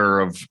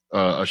fodder of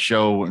a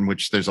show in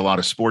which there's a lot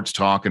of sports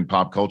talk and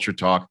pop culture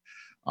talk,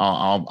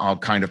 I'll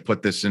kind of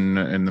put this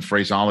in the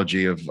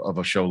phraseology of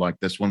a show like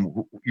this one.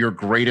 Your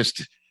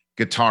greatest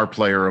guitar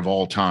player of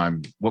all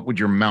time, what would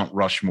your Mount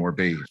Rushmore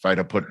be? If I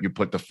had to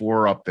put the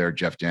 4 up there,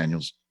 Jeff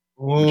Daniels.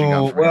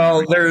 Oh,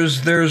 well,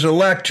 there's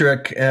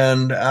electric,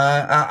 and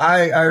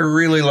I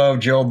really love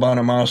Joe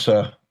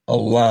Bonamassa a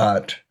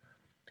lot,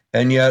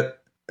 and yet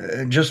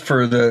just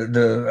for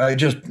I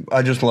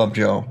just love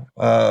Joe.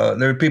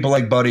 There are people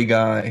like Buddy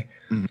Guy.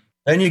 Mm-hmm.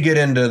 Then you get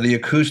into the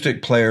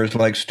acoustic players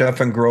like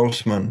Stefan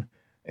Grossman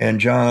and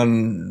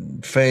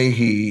John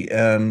Fahey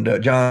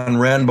and John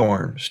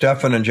Renbourn.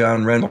 Stefan and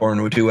John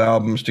Renbourn would do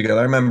albums together.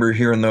 I remember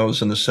hearing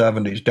those in the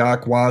 70s.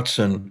 Doc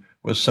Watson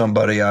was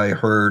somebody I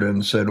heard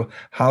and said,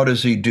 how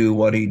does he do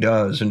what he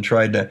does? And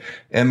tried to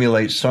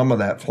emulate some of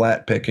that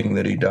flat picking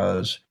that he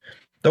does.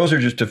 Those are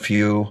just a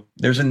few.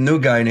 There's a new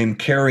guy named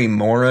Kerry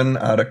Morin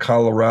out of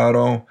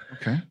Colorado.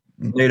 Okay.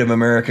 Native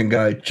American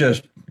guy,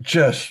 just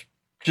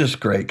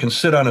great. Can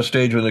sit on a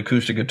stage with an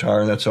acoustic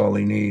guitar, and that's all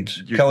he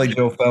needs. Kelly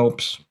Joe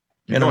Phelps.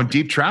 You're going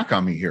deep track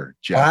on me here,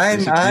 Jeff.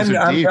 I'm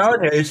telling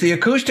you, it's the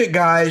acoustic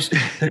guys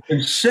that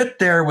can sit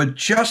there with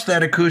just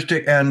that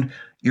acoustic and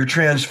you're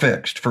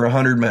transfixed for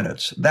 100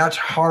 minutes. That's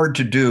hard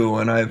to do,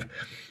 and I've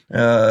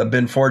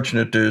been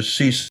fortunate to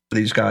see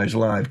these guys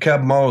live.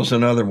 Kev Moe's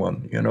another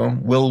one,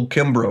 Will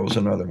Kimbrough's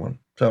another one.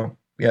 So,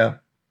 yeah.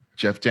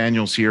 Jeff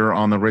Daniels here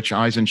on the Rich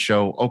Eisen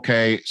Show.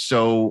 Okay,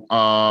 so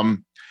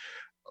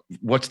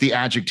what's the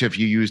adjective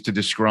you use to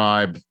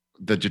describe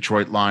the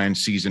Detroit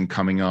Lions season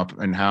coming up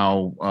and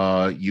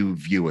how you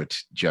view it,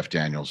 Jeff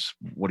Daniels?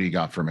 What do you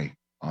got for me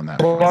on that?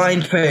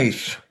 Blind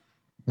faith.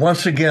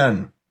 Once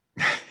again.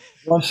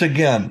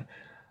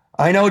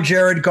 I know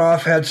Jared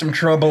Goff had some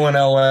trouble in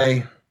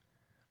L.A.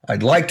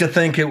 I'd like to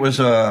think it was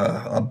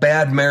a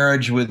bad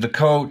marriage with the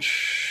coach,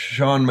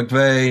 Sean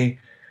McVay,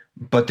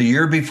 but the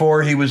year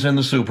before he was in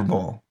the Super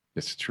Bowl.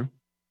 This is true.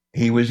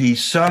 He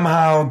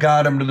somehow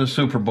got him to the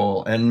Super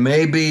Bowl, and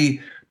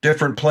maybe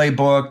different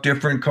playbook,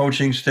 different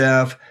coaching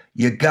staff.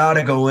 You got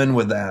to go in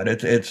with that.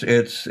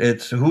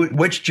 It's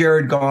which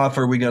Jared Goff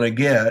are we going to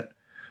get?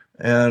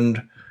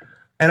 And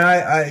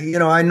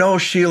I know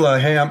Sheila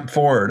Hamp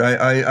Ford.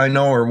 I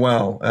know her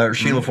well,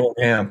 Sheila Ford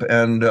Hamp,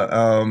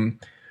 and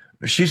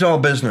she's all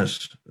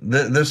business.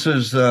 This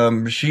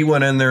is she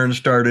went in there and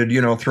started,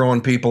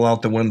 throwing people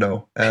out the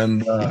window,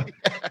 and I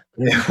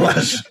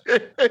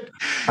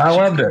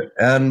loved it.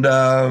 And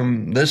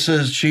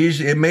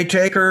it may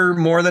take her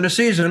more than a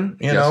season,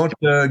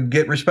 to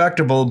get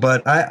respectable,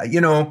 but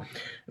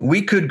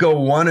we could go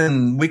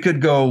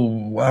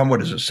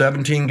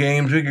 17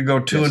 games. We could go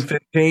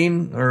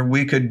 2-15, or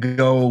we could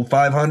go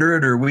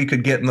 500, or we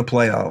could get in the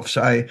playoffs.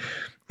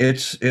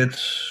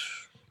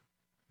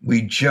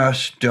 We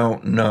just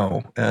don't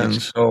know. And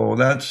so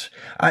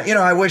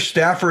I wish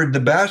Stafford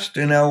the best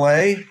in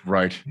LA.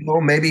 Right.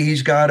 Maybe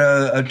he's got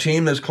a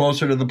team that's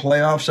closer to the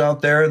playoffs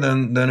out there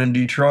than in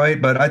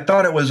Detroit. But I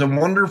thought it was a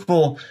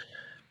wonderful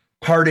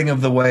parting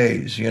of the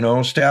ways.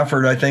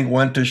 Stafford, I think,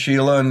 went to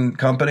Sheila and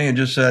company and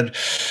just said,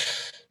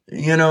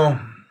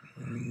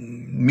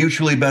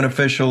 mutually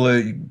beneficial.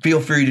 Feel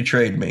free to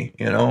trade me,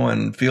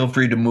 and feel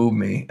free to move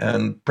me,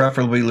 and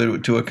preferably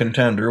to a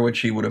contender, which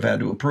he would have had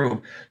to approve.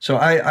 So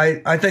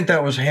I think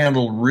that was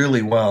handled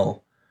really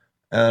well,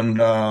 and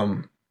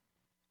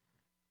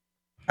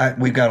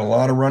we've got a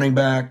lot of running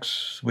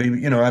backs.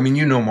 You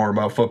know more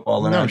about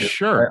football than I do.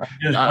 Sure.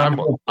 I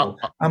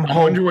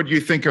wonder what you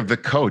think of the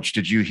coach.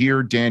 Did you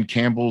hear Dan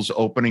Campbell's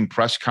opening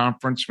press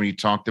conference when he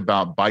talked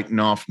about biting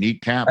off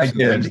kneecaps and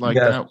things like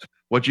that?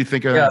 What'd you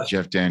think of that,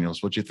 Jeff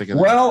Daniels? What'd you think of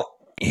that? Well,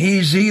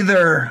 he's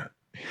either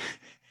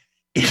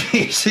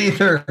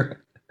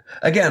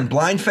again,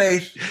 blind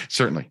faith.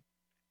 Certainly.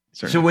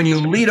 So when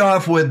you lead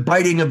off with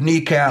biting of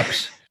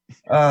kneecaps,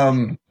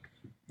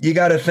 you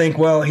got to think,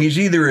 well, he's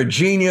either a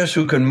genius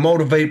who can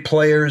motivate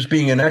players,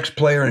 being an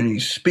ex-player, and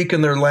he's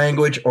speaking their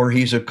language, or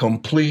he's a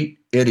complete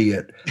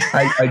idiot.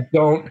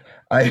 I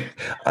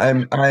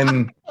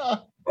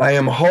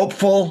am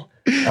hopeful.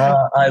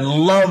 I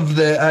love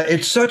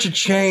it's such a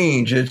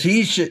change.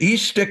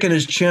 He's sticking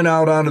his chin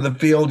out onto the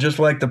field just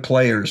like the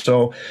players.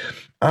 So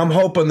I'm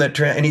hoping that,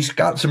 and he's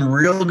got some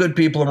real good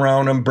people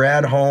around him.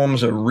 Brad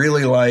Holmes, I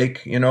really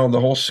like, the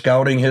whole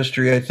scouting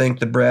history I think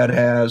that Brad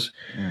has.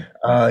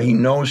 He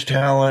knows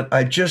talent.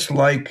 I just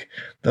like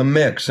the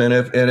mix. And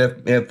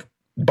if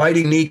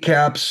biting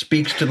kneecaps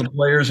speaks to the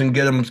players and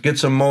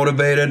gets them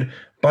motivated,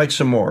 bite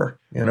some more,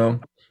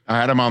 I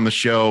had him on the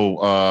show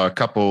a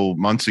couple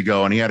months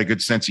ago, and he had a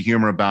good sense of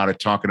humor about it,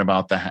 talking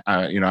about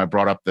I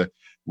brought up the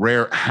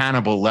rare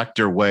Hannibal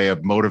Lecter way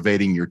of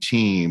motivating your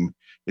team.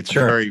 It's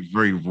very,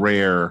 very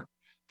rare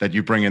that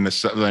you bring in the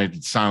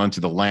Silence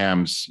of the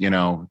Lambs,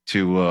 to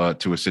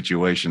a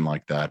situation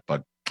like that.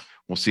 But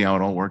we'll see how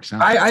it all works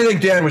out. I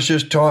think Dan was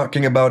just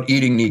talking about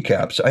eating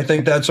kneecaps. I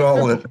think that's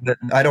all.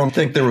 I don't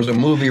think there was a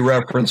movie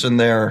reference in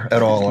there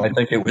at all. I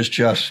think it was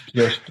just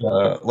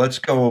let's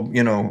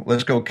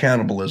go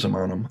cannibalism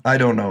on him. I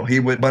don't know.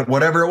 But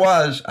whatever it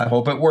was, I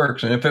hope it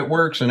works. And if it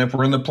works, and if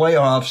we're in the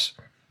playoffs,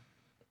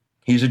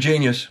 he's a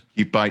genius.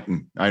 Keep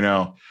biting. I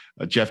know.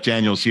 Jeff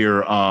Daniels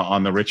here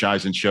on the Rich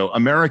Eisen Show.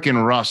 American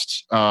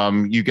Rust.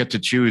 You get to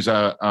choose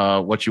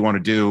what you want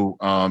to do.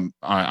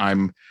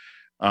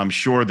 I'm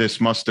sure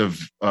this must have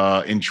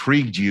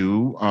intrigued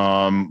you.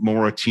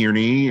 Maura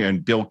Tierney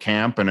and Bill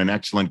Camp and an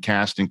excellent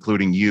cast,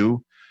 including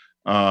you,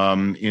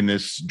 in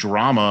this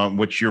drama,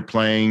 which you're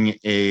playing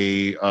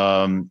a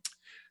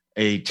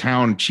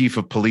town chief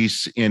of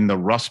police in the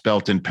Rust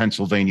Belt in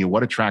Pennsylvania.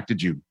 What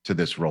attracted you to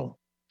this role,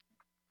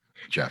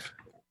 Jeff?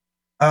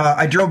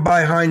 I drove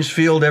by Heinz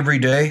Field every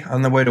day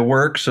on the way to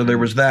work, so there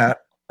was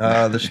that,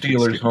 the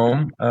Steelers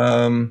home,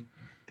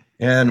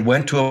 and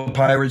went to a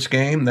Pirates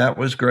game. That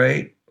was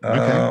great.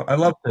 I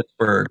love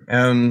Pittsburgh,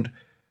 and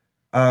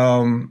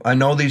I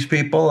know these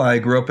people. I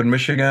grew up in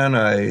Michigan.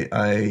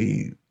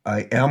 I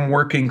am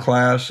working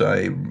class.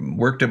 I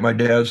worked at my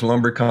dad's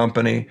lumber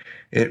company.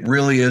 It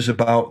really is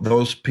about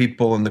those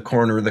people in the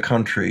corner of the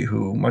country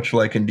who, much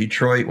like in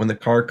Detroit, when the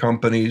car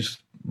companies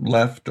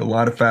left, a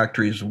lot of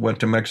factories went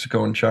to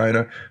Mexico and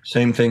China.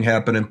 Same thing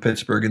happened in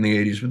Pittsburgh in the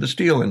 80s with the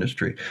steel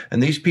industry.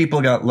 And these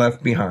people got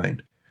left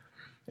behind.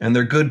 And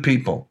they're good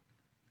people.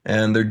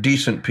 And they're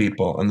decent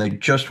people. And they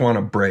just want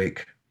to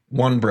break.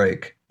 One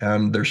break.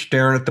 And they're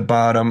staring at the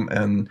bottom.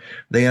 And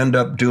they end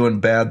up doing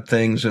bad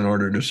things in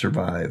order to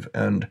survive.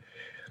 And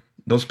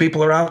those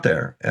people are out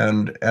there.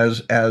 And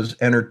as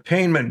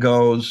entertainment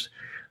goes,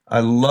 I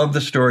love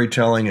the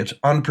storytelling. It's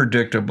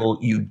unpredictable.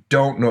 You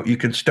don't know. You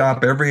can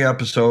stop every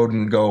episode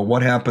and go,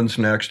 what happens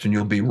next? And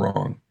you'll be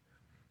wrong.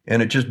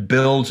 And it just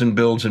builds and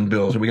builds and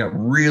builds. And we got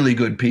really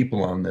good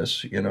people on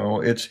this. You know,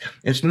 it's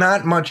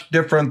not much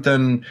different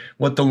than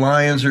what the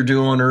Lions are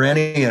doing or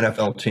any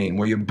NFL team,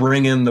 where you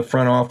bring in the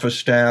front office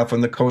staff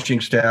and the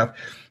coaching staff.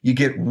 You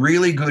get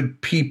really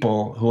good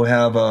people who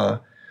have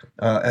a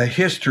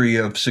history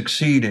of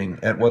succeeding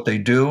at what they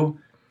do.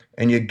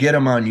 And you get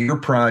them on your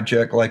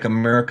project like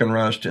American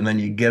Rust, and then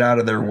you get out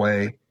of their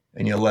way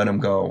and you let them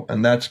go.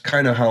 And that's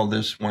kind of how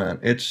this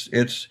went.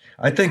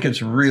 I think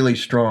it's really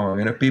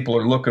strong. And if people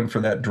are looking for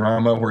that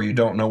drama where you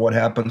don't know what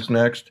happens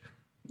next,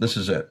 this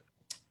is it.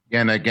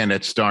 And again,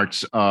 it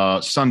starts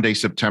Sunday,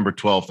 September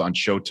 12th on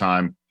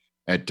Showtime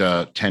at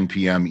 10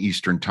 p.m.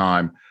 Eastern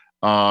Time.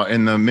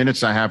 In the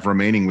minutes I have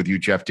remaining with you,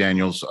 Jeff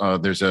Daniels,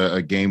 there's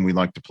a game we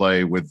like to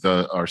play with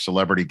our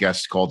celebrity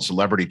guests called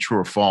Celebrity True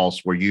or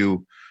False, where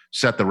you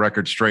set the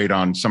record straight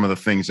on some of the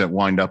things that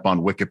wind up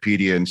on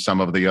Wikipedia and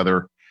some of the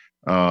other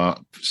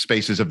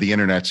spaces of the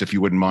internet. So if you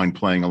wouldn't mind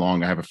playing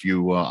along, I have a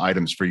few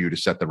items for you to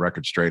set the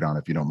record straight on,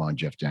 if you don't mind,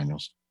 Jeff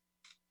Daniels.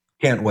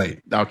 Can't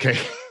wait. Okay.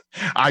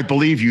 I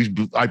believe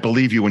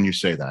you when you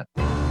say that.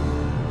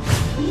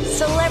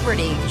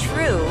 Celebrity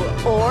True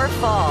or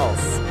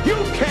False? You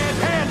can't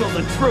handle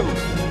the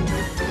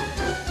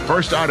truth.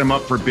 First item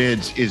up for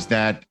bids is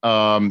that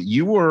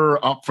you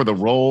were up for the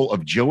role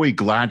of Joey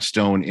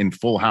Gladstone in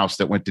Full House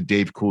that went to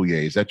Dave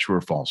Coulier. Is that true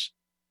or false?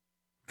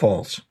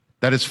 False.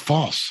 That is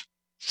false.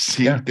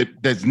 See, Yeah.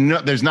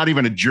 there's not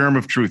even a germ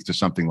of truth to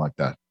something like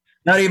that.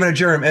 Not even a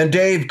germ. And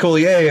Dave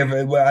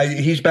Coulier,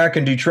 he's back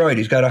in Detroit.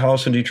 He's got a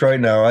house in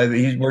Detroit now.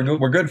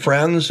 We're good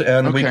friends,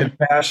 and we could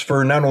pass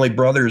for not only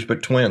brothers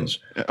but twins.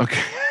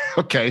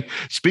 Okay.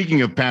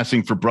 Speaking of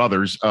passing for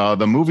brothers,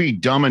 the movie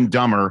Dumb and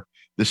Dumber,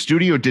 the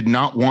studio did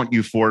not want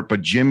you for it,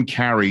 but Jim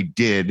Carrey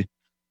did.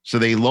 So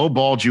they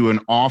lowballed you an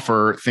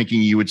offer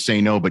thinking you would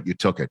say no, but you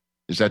took it.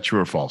 Is that true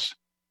or false?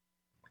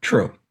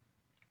 True.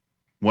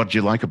 What did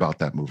you like about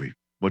that movie?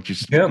 What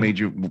made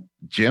you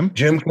Jim?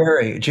 Jim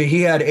Carrey.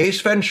 He had Ace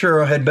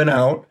Ventura had been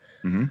out,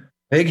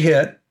 big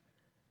hit,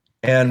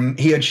 and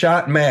he had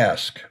shot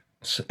Mask,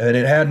 and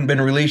it hadn't been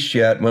released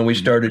yet when we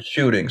started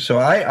shooting. So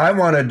I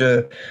wanted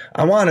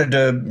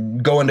to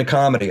go into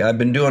comedy. I've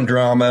been doing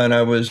drama, and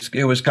I was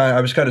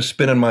kind of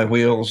spinning my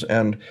wheels,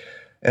 and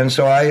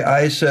so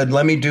I said,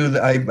 let me do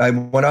that. I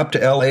went up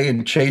to L.A.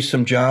 and chased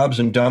some jobs,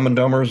 and Dumb and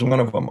Dumber was one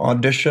of them.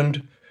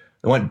 Auditioned,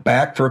 I went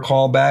back for a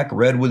callback,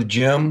 read with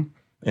Jim.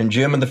 And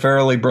Jim and the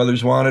Farrelly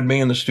brothers wanted me,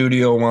 and the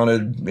studio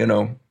wanted,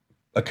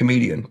 a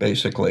comedian,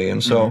 basically.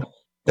 And so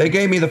they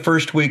gave me the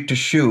first week to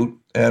shoot,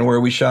 and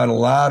where we shot a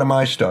lot of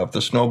my stuff,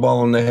 the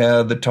snowball in the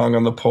head, the tongue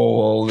on the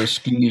pole, the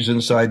skis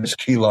inside the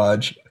ski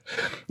lodge,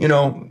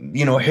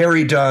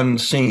 Harry Dunn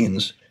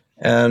scenes.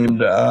 And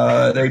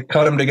they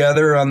cut them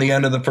together on the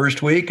end of the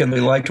first week, and they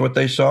liked what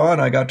they saw, and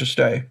I got to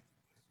stay.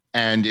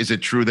 And is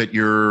it true that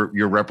your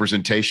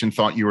representation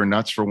thought you were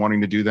nuts for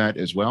wanting to do that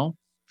as well?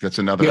 That's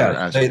another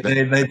aspect.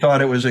 They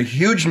thought it was a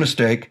huge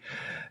mistake,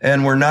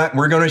 and we're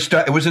going to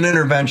start. It was an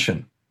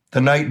intervention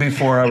the night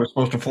before I was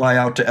supposed to fly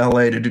out to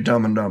L.A. to do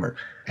Dumb and Dumber.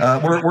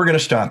 We're going to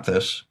stop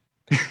this.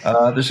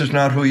 This is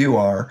not who you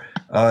are.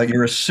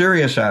 You're a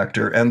serious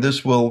actor, and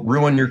this will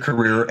ruin your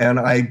career. And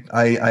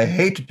I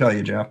hate to tell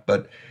you, Jeff,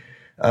 but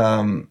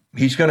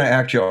he's going to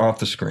act you off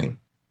the screen.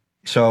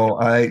 So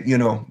I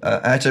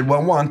said,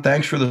 well, one,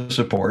 thanks for the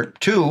support.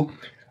 Two,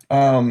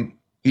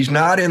 he's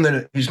not in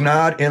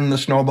the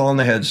snowball in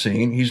the head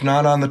scene. He's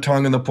not on the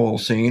tongue in the pole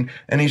scene,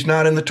 and he's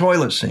not in the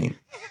toilet scene.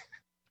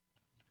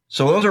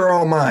 So those are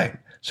all mine.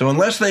 So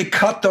unless they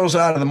cut those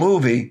out of the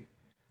movie,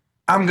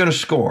 I'm going to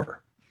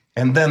score.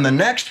 And then the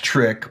next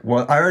trick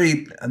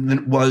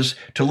was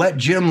to let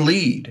Jim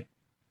lead.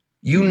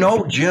 You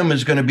know Jim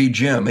is going to be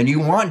Jim, and you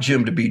want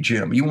Jim to be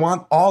Jim. You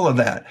want all of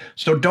that.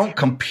 So don't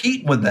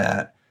compete with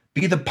that.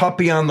 Be the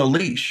puppy on the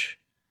leash.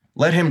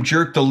 Let him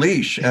jerk the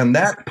leash. And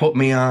that put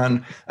me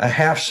on a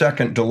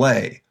half-second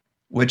delay,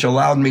 which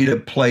allowed me to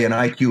play an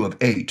IQ of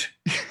 8.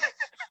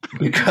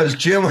 Because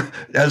Jim,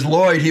 as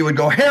Lloyd, he would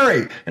go,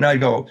 Harry. And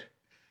I'd go,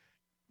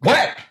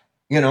 what?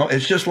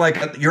 It's just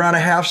like you're on a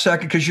half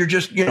second because you're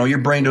just, your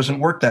brain doesn't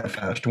work that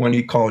fast when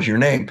he calls your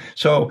name.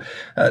 So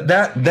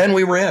then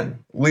we were in.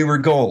 We were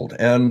gold.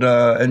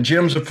 And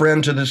Jim's a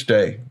friend to this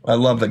day. I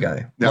love the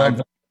guy.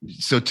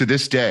 So to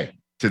this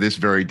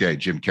very day,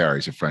 Jim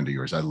Carrey's a friend of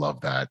yours. I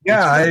love that.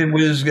 Yeah, I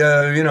was,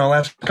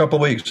 last couple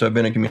of weeks I've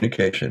been in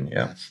communication.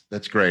 Yeah.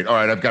 That's great. All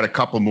right, I've got a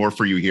couple more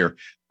for you here.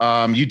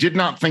 You did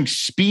not think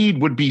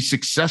Speed would be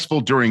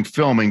successful during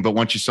filming, but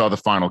once you saw the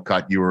final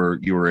cut, you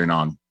were in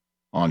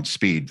on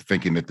Speed,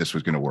 thinking that this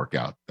was going to work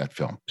out, that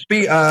film.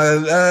 Speed,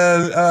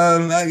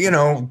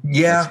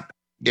 yeah.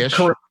 Ish?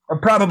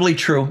 Probably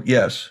true.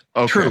 Yes.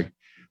 Okay. True.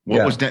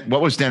 What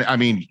was Dennis? I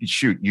mean,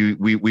 shoot,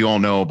 we all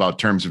know about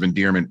terms of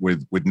endearment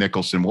with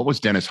Nicholson. What was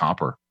Dennis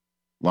Hopper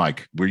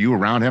like? Were you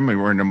around him?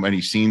 Were in many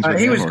scenes with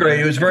him? He was great.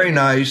 He was very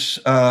nice,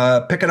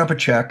 picking up a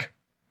check,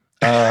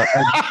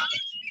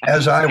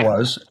 as I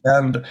was.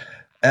 And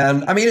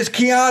I mean, it's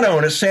Keanu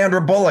and it's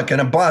Sandra Bullock in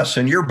a bus,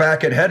 and you're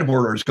back at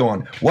headquarters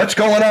going, "What's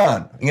going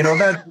on?"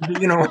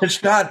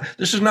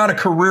 This is not a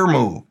career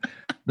move.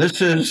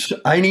 This is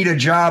I need a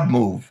job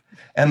move.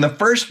 And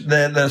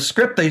the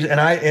script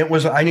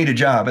I need a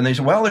job, and they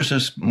said, well, there's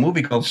this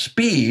movie called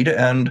Speed,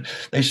 and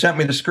they sent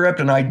me the script,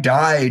 and I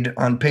died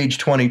on page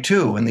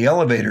 22 in the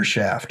elevator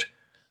shaft.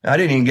 I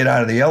didn't even get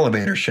out of the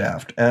elevator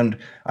shaft. And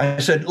I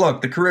said,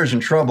 look, the career's in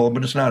trouble,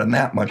 but it's not in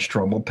that much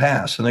trouble.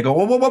 Pass. And they go,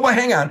 whoa,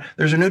 hang on.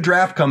 There's a new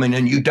draft coming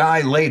and you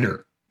die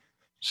later.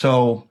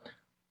 So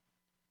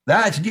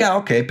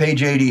okay,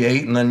 page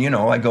 88. And then,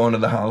 I go into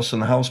the house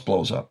and the house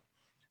blows up.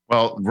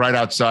 Well, right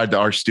outside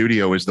our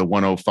studio is the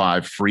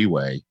 105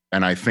 freeway.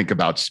 And I think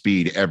about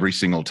Speed every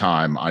single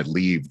time I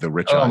leave the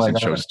Rich Eisen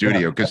Show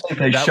studio, because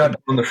they shut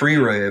down the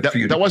freeway.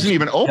 That wasn't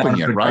even open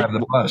yet, right?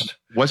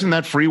 Wasn't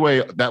that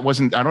freeway? I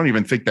don't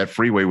even think that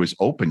freeway was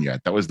open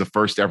yet. That was the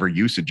first ever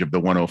usage of the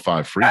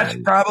 105 freeway. That's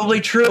probably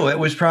true. It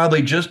was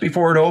probably just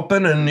before it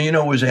opened, and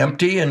it was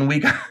empty, and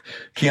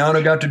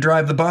Keanu got to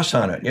drive the bus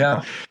on it.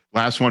 Yeah.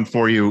 Last one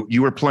for you.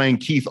 You were playing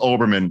Keith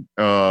Olbermann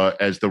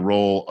as the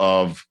role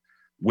of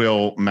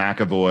Will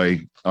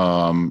McAvoy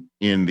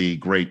in the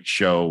great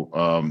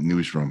show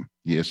Newsroom.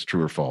 Yes,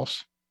 true or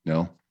false?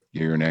 No?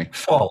 Yea or nay?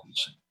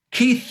 False.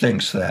 Keith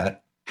thinks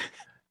that.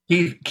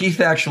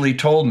 Keith actually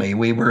told me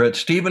we were at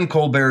Stephen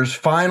Colbert's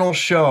final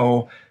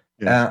show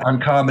on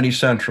Comedy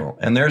Central.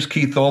 And there's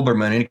Keith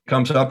Olbermann, and he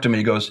comes up to me.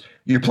 He goes,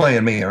 "You're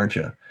playing me, aren't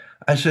you?"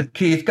 I said,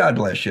 "Keith, God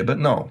bless you, but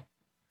no.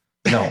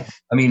 No.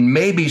 I mean,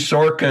 maybe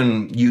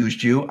Sorkin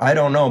used you. I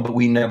don't know, but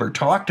we never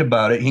talked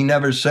about it. He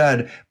never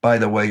said, by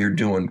the way, you're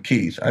doing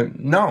Keith."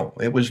 No,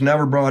 it was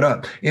never brought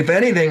up. If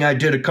anything, I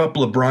did a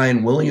couple of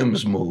Brian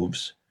Williams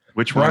moves.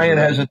 Which one? Brian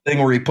has a thing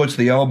where he puts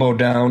the elbow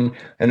down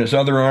and his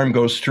other arm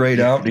goes straight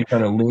out. And he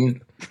kind of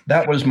leans.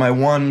 That was my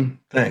one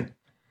thing.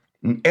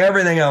 And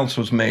everything else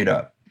was made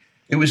up.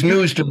 It was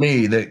news to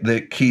me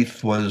that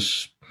Keith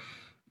was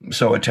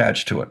so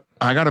attached to it.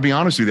 I got to be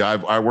honest with you.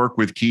 I worked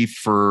with Keith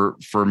for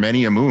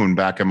many a moon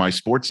back in my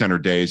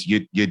SportsCenter days.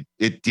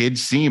 It did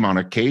seem on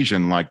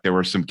occasion like there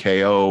were some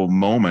KO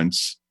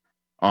moments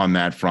on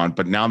that front.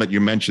 But now that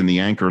you mentioned the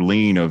anchor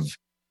lean of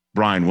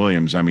Brian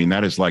Williams, I mean,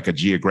 that is like a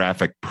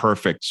geographic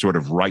perfect sort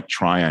of right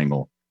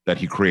triangle that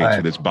he creates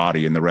with his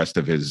body and the rest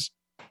of his.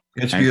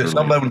 It's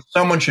beautiful.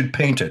 Someone should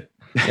paint it.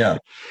 Yeah.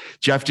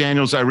 Jeff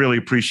Daniels, I really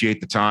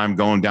appreciate the time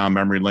going down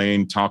memory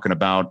lane, talking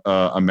about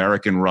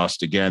American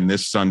Rust again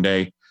this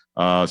Sunday.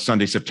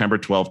 Sunday, September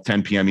 12th,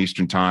 10 p.m.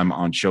 Eastern time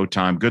on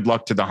Showtime. Good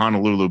luck to the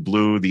Honolulu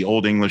Blue. The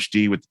Old English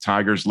D with the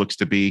Tigers looks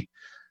to be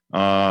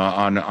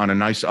on a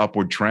nice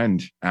upward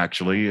trend,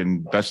 actually,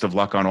 and best of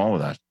luck on all of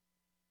that.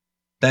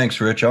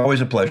 Thanks, Rich.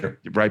 Always a pleasure.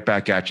 Right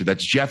back at you.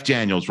 That's Jeff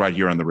Daniels right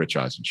here on the Rich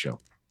Eisen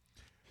Show.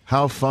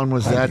 How fun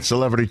was that?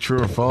 Celebrity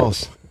true or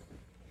false?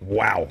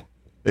 Wow.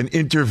 An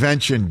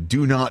intervention.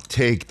 Do not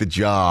take the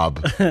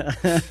job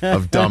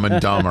of Dumb and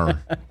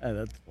Dumber.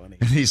 That's funny.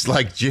 And he's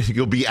like,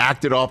 you'll be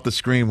acted off the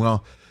screen.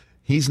 Well,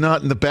 he's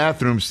not in the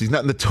bathrooms. He's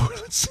not in the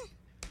toilets.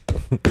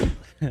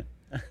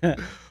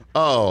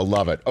 Oh,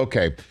 love it.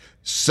 Okay.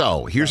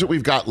 So here's what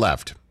we've got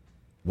left.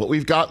 What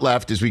we've got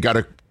left is we got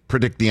to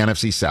predict the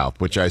NFC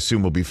South, which I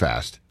assume will be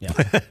fast.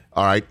 Yeah.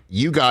 All right.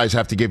 You guys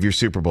have to give your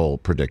Super Bowl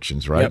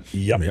predictions, right?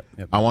 Yep.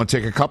 I want to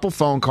take a couple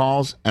phone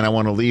calls, and I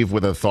want to leave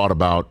with a thought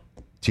about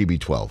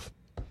TB12.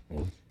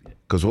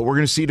 Because what we're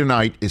going to see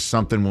tonight is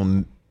something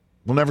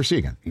we'll never see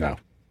again. No.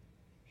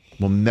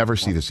 We'll never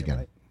see this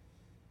again.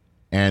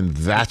 And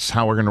that's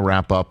how we're going to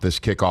wrap up this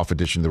kickoff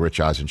edition of the Rich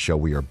Eisen Show.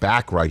 We are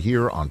back right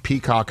here on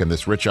Peacock and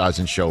this Rich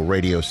Eisen Show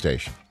radio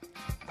station.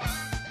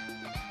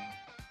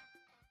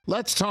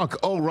 Let's talk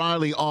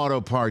O'Reilly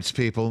Auto Parts,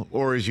 people,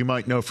 or as you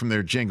might know from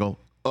their jingle,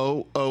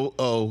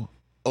 O'Reilly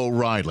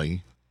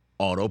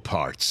Auto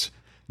Parts.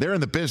 They're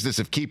in the business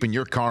of keeping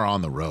your car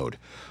on the road.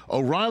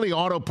 O'Reilly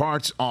Auto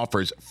Parts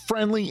offers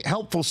friendly,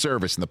 helpful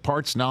service and the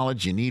parts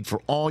knowledge you need for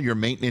all your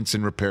maintenance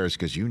and repairs,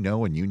 because you know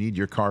when you need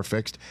your car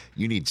fixed,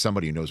 you need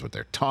somebody who knows what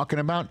they're talking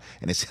about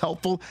and is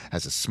helpful,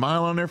 has a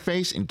smile on their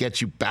face, and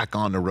gets you back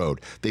on the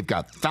road. They've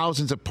got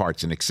thousands of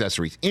parts and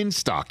accessories in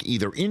stock,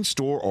 either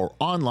in-store or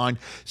online,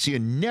 so you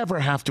never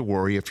have to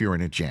worry if you're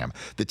in a jam.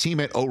 The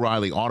team at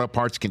O'Reilly Auto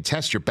Parts can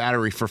test your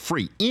battery for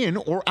free in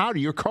or out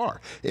of your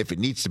car. If it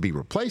needs to be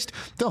replaced,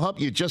 they'll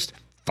help you just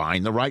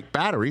find the right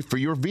battery for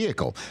your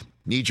vehicle.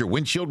 Need your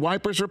windshield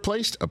wipers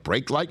replaced, a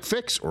brake light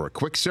fix, or a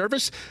quick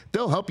service?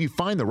 They'll help you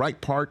find the right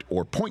part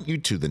or point you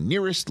to the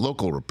nearest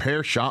local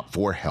repair shop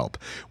for help.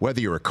 Whether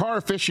you're a car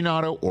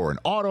aficionado or an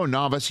auto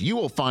novice, you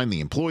will find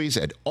the employees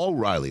at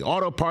O'Reilly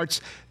Auto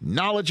Parts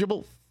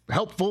knowledgeable,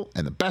 helpful,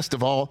 and the best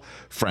of all,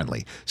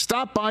 friendly.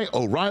 Stop by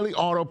O'Reilly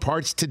Auto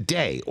Parts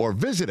today or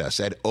visit us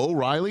at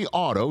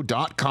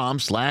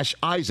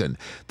O'ReillyAuto.com/Eisen.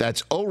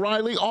 That's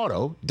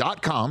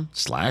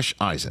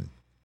O'ReillyAuto.com/Eisen.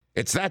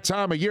 It's that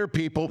time of year,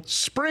 people.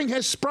 Spring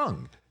has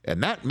sprung,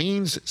 and that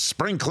means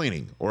spring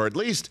cleaning, or at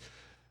least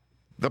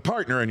the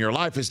partner in your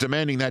life is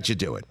demanding that you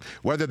do it.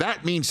 Whether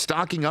that means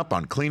stocking up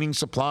on cleaning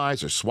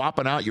supplies or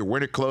swapping out your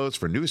winter clothes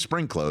for new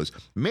spring clothes,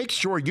 make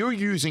sure you're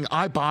using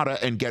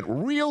Ibotta and get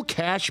real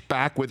cash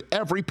back with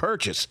every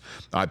purchase.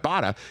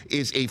 Ibotta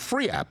is a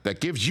free app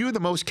that gives you the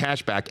most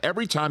cash back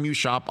every time you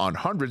shop on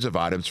hundreds of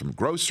items, from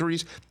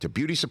groceries to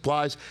beauty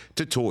supplies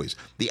to toys.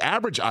 The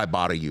average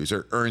Ibotta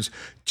user earns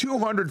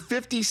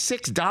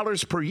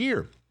 $256 per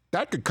year.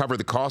 That could cover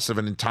the cost of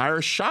an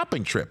entire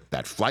shopping trip,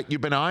 that flight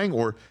you've been eyeing,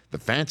 or the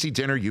fancy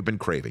dinner you've been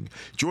craving.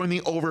 Join the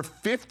over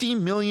 50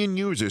 million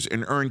users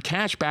and earn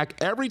cash back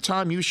every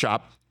time you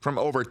shop from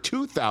over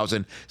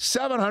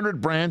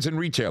 2,700 brands and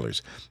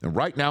retailers. And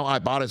right now,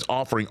 Ibotta is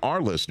offering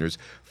our listeners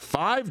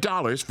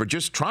 $5 for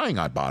just trying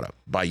Ibotta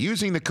by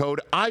using the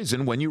code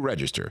Eisen when you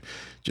register.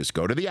 Just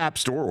go to the App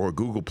Store or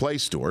Google Play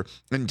Store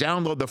and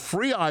download the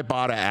free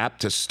Ibotta app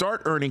to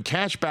start earning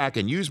cash back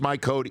and use my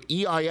code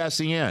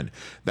EISEN.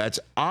 That's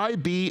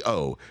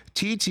IBOTTA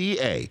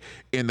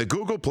in the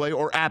Google Play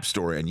or App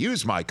Store and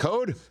use my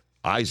code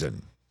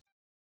Eisen.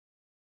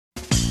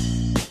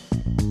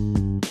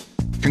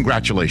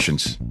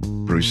 Congratulations,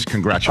 Bruce.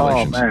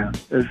 Congratulations. Oh, man.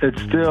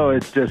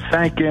 It just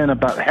sank in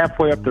about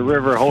halfway up the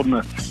river holding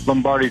the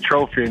Lombardi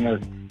trophy, and a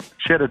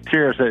shed of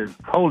tears said,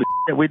 holy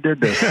shit, we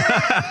did this.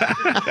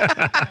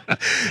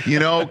 You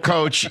know,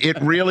 Coach, it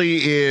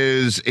really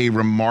is a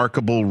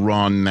remarkable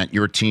run that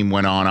your team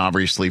went on,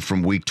 obviously,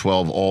 from week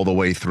 12 all the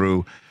way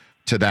through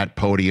to that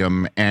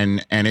podium.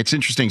 And it's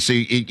interesting.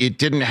 See, it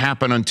didn't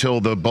happen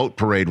until the boat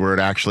parade where it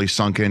actually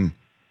sunk in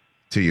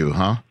to you,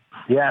 huh?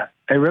 Yeah.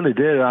 It really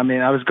did.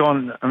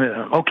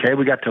 Okay,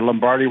 we got to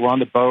Lombardi, we're on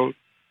the boat,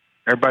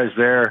 everybody's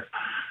there,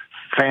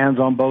 fans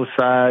on both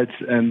sides,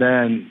 and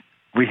then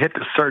we hit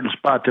a certain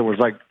spot that was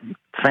like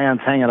fans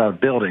hanging out of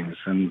buildings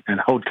and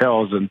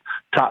hotels and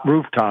top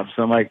rooftops.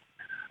 So I'm like,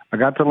 I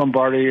got to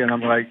Lombardi, and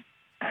I'm like,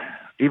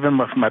 even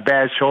with my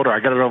bad shoulder, I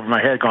got it over my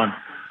head going,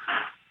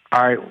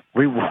 all right,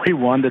 we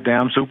won the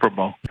damn Super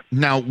Bowl.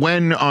 Now,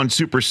 when on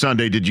Super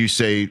Sunday did you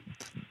say,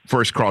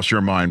 first cross your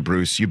mind,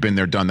 Bruce? You've been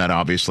there, done that,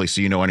 obviously, so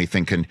you know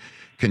anything can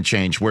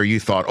change, where you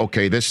thought,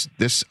 okay, this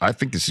I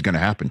think this is going to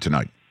happen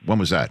tonight. When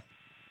was that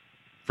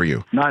for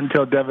you? Not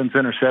until Devin's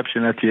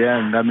interception at the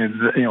end. I mean,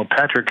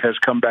 Patrick has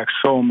come back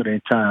so many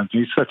times.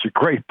 He's such a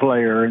great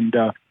player, and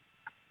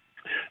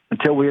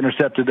until we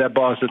intercepted that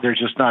ball, I said there's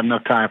just not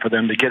enough time for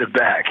them to get it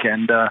back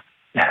and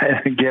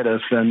get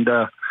us. And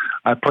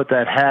I put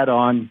that hat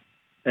on,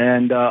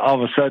 and all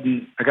of a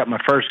sudden, I got my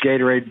first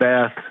Gatorade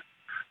bath.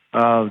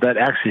 That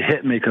actually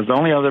hit me, because the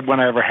only other one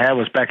I ever had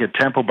was back at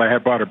Temple, but I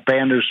had brought a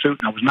brand new suit,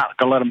 and I was not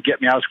going to let them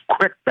get me. I was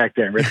quick back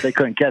there, Rich. They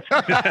couldn't catch me.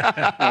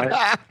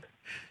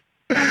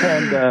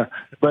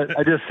 But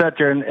I just sat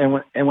there,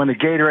 and when the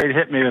Gatorade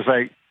hit me, it was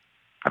like,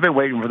 I've been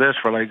waiting for this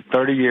for like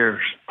 30 years.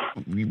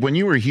 When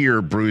you were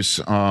here, Bruce,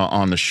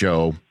 on the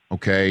show,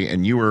 okay,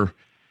 and you were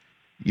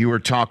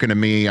talking to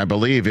me, I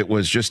believe it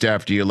was just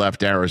after you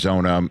left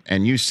Arizona,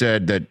 and you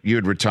said that you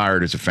had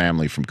retired as a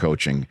family from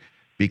coaching,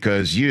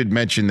 because you had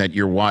mentioned that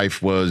your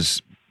wife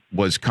was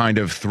kind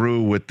of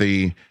through with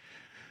the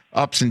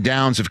ups and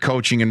downs of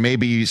coaching and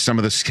maybe some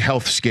of the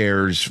health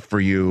scares for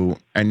you.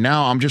 And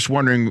now I'm just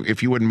wondering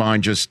if you wouldn't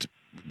mind just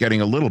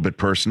getting a little bit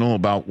personal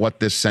about what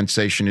this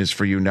sensation is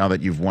for you now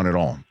that you've won it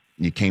all.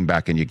 You came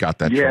back and you got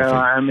that trophy. Yeah,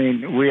 I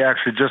mean, we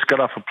actually just got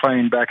off a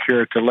plane back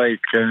here at the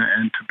lake,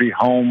 and to be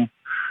home,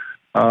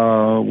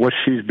 what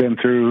she's been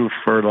through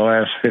for the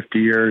last 50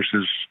 years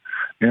is,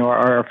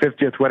 our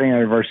 50th wedding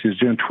anniversary is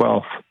June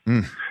 12th.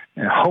 And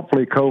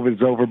hopefully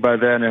COVID's over by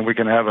then and we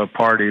can have a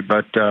party.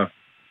 But,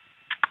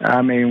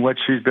 I mean, what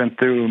she's been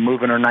through,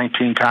 moving her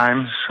 19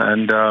 times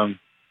and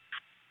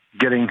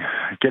getting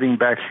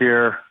back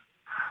here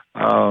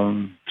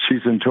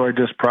She's enjoyed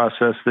this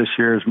process this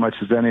year as much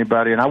as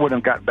anybody, and I wouldn't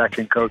have gotten back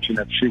in coaching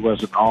if she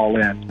wasn't all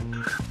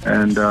in.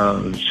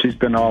 And she's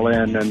been all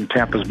in, and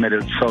Tampa's made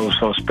it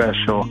so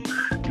special.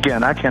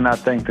 Again, I cannot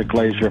thank the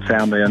Glazier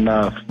family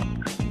enough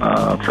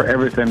for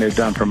everything they've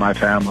done for my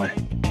family.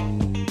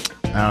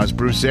 Now it's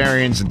Bruce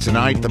Arians, and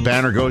tonight the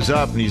banner goes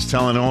up, and he's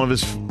telling all of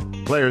his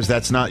players,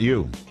 that's not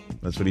you.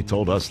 That's what he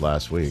told us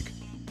last week.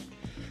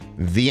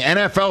 The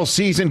NFL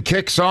season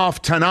kicks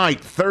off tonight,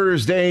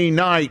 Thursday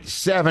night,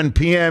 7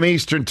 p.m.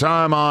 Eastern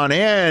Time on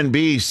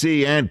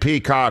NBC and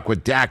Peacock,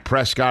 with Dak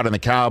Prescott and the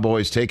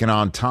Cowboys taking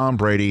on Tom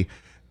Brady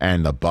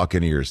and the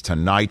Buccaneers.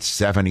 Tonight,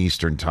 7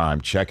 Eastern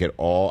Time. Check it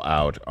all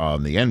out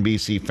on the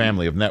NBC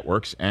family of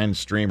networks and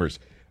streamers.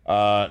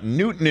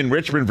 Newton in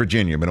Richmond,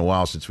 Virginia. Been a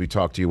while since we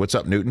talked to you. What's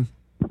up, Newton?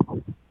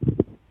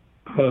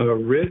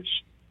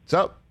 Rich. What's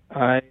up?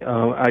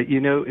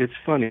 It's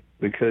funny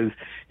because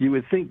you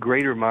would think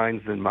greater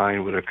minds than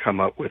mine would have come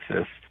up with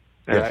this.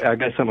 And Yes. I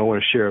got something I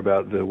want to share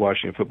about the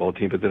Washington football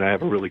team, but then I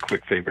have a really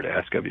quick favor to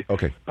ask of you.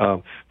 Okay.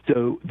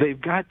 So they've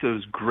got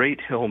those great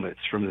helmets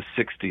from the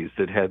 60s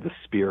that had the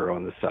spear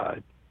on the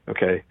side,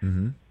 okay?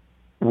 Mm-hmm.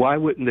 Why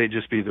wouldn't they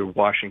just be the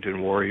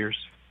Washington Warriors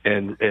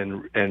and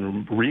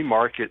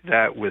remarket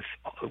that with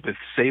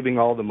saving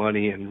all the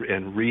money and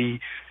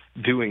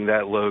redoing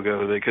that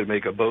logo? They could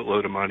make a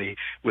boatload of money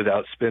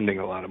without spending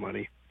a lot of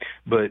money.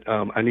 But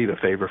I need a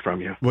favor from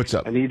you. What's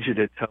up? I need you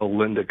to tell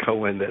Linda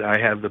Cohen that I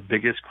have the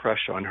biggest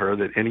crush on her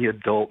that any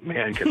adult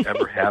man could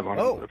ever have on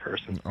another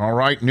person. All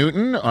right,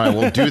 Newton, I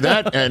will do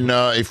that. And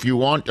if you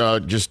want,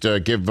 just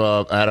give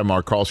Adam,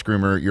 our call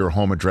screamer, your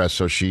home address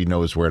so she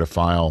knows where to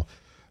file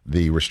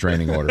the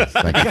restraining order.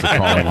 Thank you for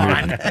calling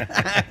Newton.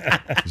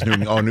 Is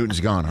Newton. Newton's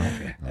gone,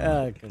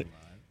 huh? Come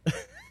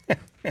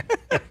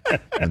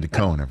on. Linda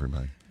Cohen,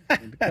 everybody.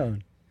 Linda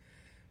Cohen.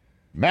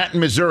 Matt in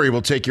Missouri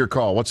will take your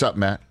call. What's up,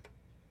 Matt?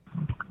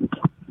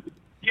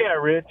 Yeah,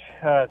 Rich.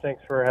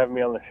 Thanks for having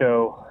me on the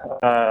show.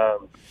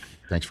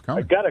 Thanks for I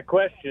calling. got a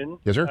question.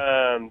 Yes, sir.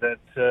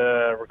 That's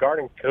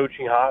regarding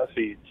coaching hot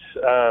seats.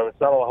 It's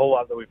not a whole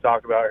lot that we've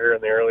talked about here in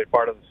the early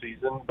part of the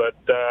season, but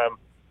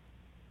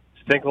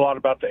think a lot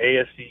about the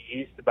AFC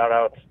East, about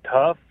how it's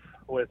tough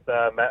with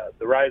the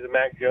rise of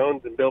Mac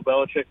Jones and Bill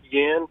Belichick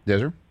again. Yes,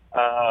 sir.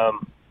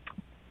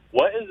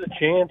 What is the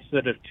chance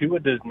that if Tua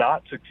does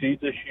not succeed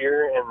this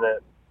year and that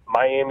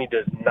Miami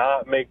does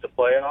not make the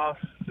playoffs,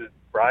 is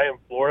Brian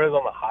Flores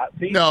on the hot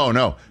seat?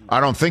 No,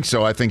 I don't think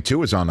so. I think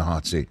Tua's on the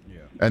hot seat. Yeah.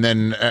 And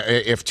then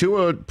if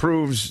Tua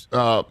proves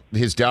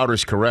his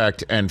doubters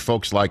correct and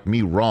folks like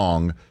me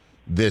wrong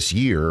this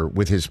year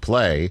with his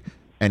play,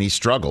 and he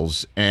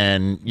struggles,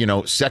 and,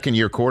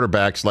 second-year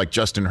quarterbacks like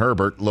Justin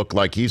Herbert look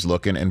like he's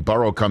looking, and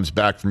Burrow comes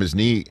back from his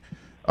knee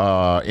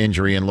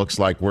injury and looks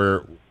like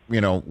we're,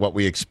 what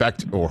we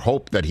expect or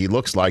hope that he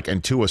looks like,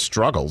 and Tua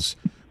struggles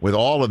with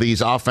all of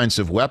these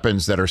offensive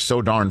weapons that are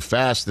so darn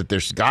fast that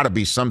there's got to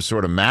be some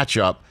sort of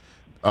matchup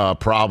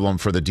problem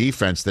for the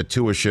defense that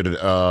Tua should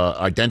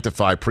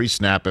identify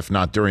pre-snap, if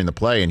not during the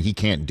play, and he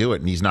can't do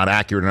it, and he's not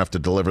accurate enough to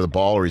deliver the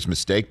ball, or he's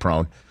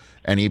mistake-prone.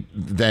 And he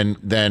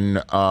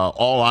then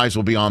all eyes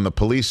will be on the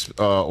police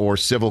or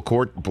civil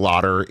court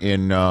blotter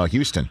in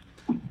Houston.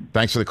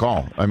 Thanks for the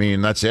call. I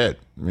mean, that's it.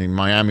 I mean,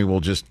 Miami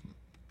will just,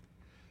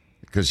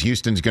 because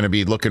Houston's going to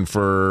be looking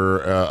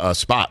for a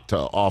spot to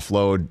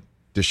offload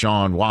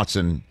Deshaun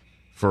Watson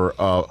for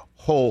a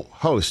whole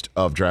host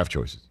of draft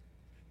choices.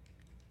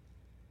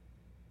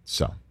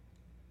 So,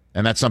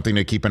 and that's something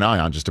to keep an eye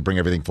on, just to bring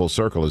everything full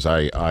circle. As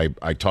I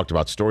talked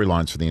about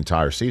storylines for the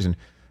entire season,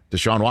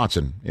 Deshaun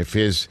Watson,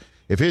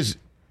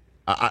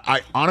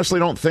 I honestly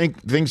don't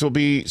think things will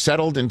be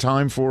settled in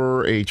time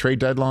for a trade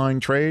deadline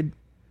trade,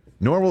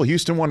 nor will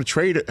Houston want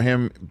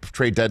to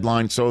trade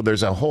deadline. So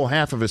there's a whole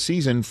half of a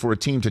season for a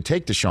team to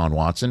take Deshaun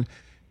Watson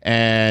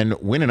and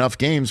win enough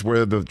games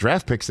where the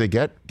draft picks they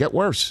get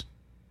worse.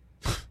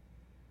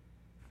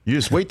 You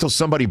just wait till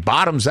somebody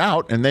bottoms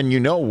out, and then you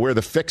know where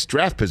the fixed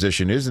draft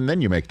position is, and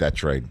then you make that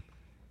trade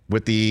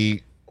with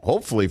the,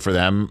 hopefully for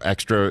them,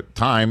 extra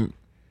time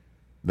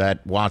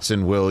that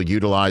Watson will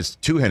utilize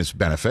to his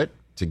benefit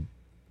to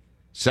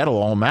settle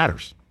all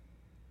matters.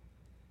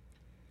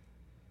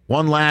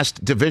 One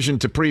last division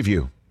to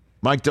preview.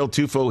 Mike Del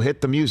Tufo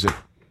hit the music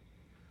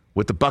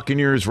with the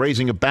Buccaneers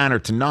raising a banner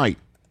tonight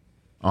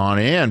on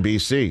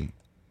NBC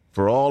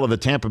for all of the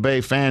Tampa Bay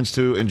fans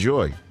to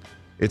enjoy.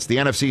 It's the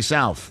NFC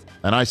South,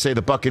 and I say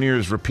the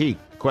Buccaneers repeat.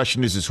 The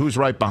question is who's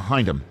right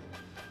behind them?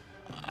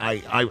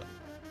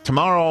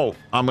 Tomorrow,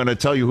 I'm going to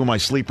tell you who my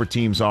sleeper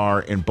teams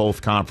are in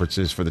both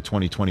conferences for the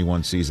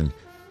 2021 season.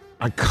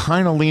 I'm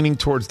kind of leaning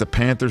towards the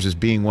Panthers as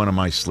being one of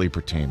my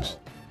sleeper teams.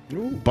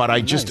 Ooh, but I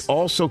just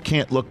also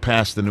can't look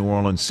past the New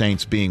Orleans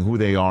Saints being who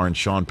they are and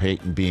Sean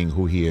Payton being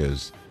who he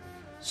is.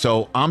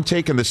 So I'm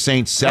taking the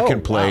Saints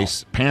second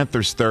place,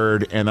 Panthers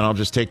third, and then I'll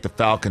just take the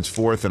Falcons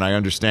fourth. And I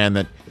understand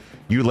that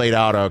you laid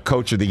out a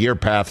Coach of the Year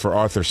path for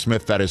Arthur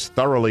Smith that is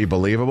thoroughly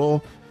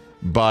believable.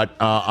 But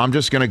I'm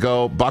just going to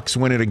go Bucs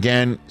win it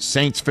again.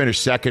 Saints finish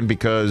second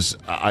because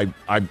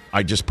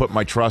I just put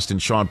my trust in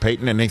Sean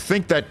Payton. And they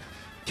think that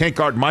can't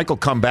guard Mike will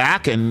come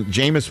back, and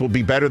Jameis will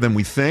be better than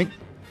we think.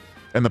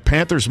 And the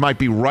Panthers might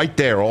be right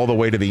there all the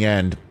way to the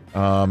end.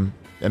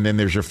 And then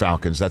there's your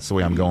Falcons. That's the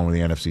way I'm going with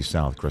the NFC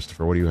South.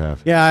 Christopher, what do you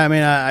have? Yeah, I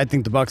mean, I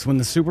think the Bucs win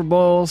the Super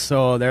Bowl,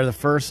 so they're the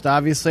first,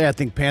 obviously. I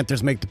think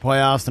Panthers make the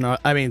playoffs.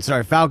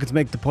 Falcons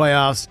make the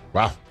playoffs.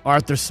 Wow.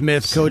 Arthur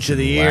Smith, Coach of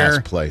the Year.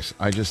 Last place.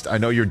 I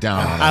know you're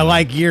down on it. I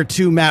like year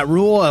 2 Matt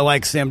Rule. I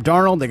like Sam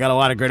Darnold. They got a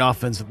lot of great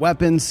offensive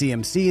weapons.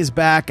 CMC is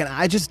back. And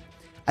I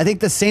think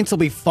the Saints will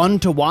be fun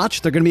to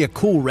watch. They're going to be a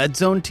cool red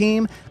zone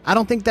team. I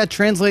don't think that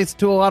translates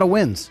to a lot of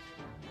wins.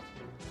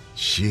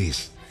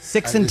 Jeez.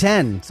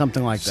 6-10,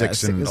 something like that.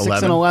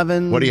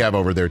 6-11. What do you have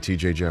over there,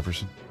 TJ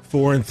Jefferson?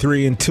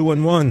 4-3 and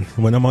 2-1.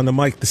 When I'm on the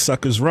mic, the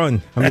suckers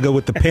run. I'm gonna go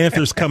with the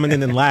Panthers coming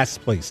in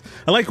last place.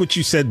 I like what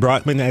you said,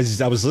 Brockman.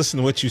 As I was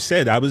listening to what you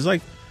said, I was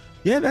like,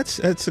 yeah, that's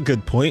a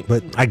good point.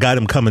 But I got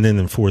him coming in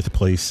 4th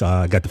place.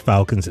 I got the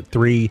Falcons at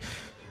 3.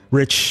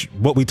 Rich,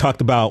 what we talked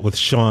about with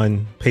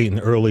Sean Payton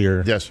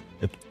earlier. Yes,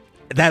 if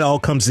that all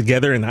comes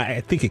together, and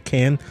I think it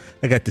can.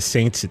 I got the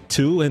Saints at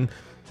 2, and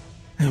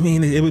I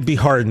mean, it would be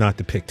hard not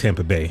to pick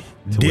Tampa Bay.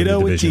 Ditto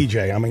with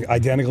TJ. I'm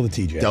identical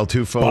to TJ. Del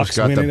Tufo's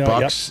got the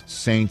Bucs,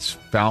 Saints,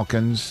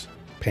 Falcons,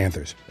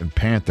 Panthers. And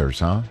Panthers,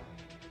 huh?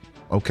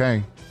 Okay.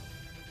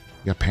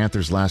 You got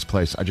Panthers last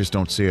place. I just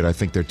don't see it. I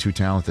think they're too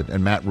talented.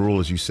 And Matt Rule,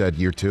 as you said,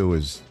 year 2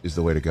 is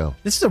the way to go.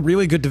 This is a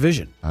really good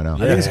division. I know. I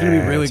think it's going to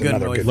be really good.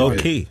 Really low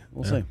key.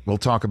 We'll see. We'll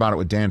talk about it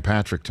with Dan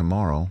Patrick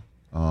tomorrow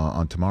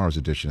on tomorrow's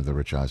edition of the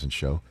Rich Eisen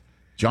Show.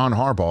 John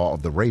Harbaugh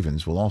of the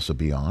Ravens will also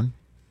be on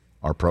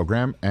our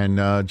program,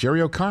 and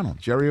Jerry O'Connell,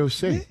 Jerry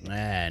OC.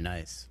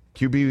 Nice.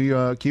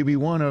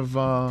 QB1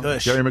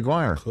 of Jerry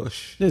Maguire.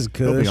 Kush. This is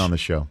Kush. He'll be on the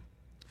show.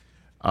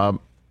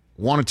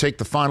 Want to take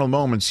the final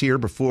moments here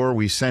before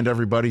we send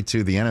everybody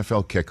to the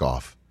NFL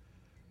kickoff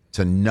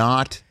to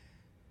not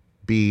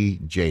be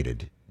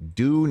jaded.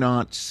 Do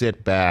not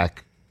sit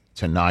back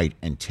tonight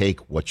and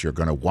take what you're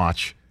going to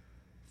watch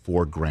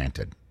for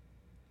granted.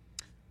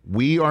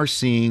 We are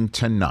seeing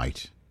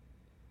tonight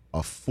a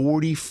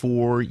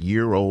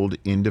 44-year-old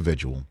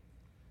individual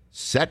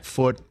set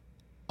foot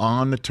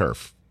on the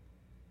turf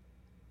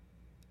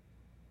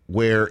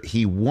where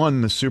he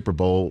won the Super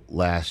Bowl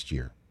last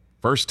year.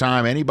 First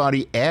time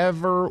anybody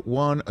ever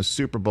won a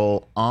Super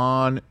Bowl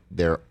on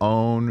their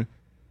own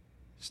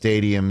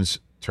stadium's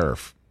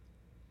turf.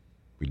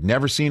 We'd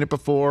never seen it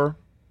before,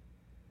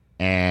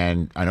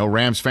 and I know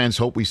Rams fans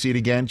hope we see it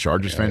again.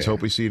 Chargers fans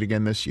hope we see it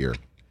again this year.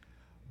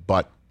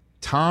 But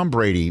Tom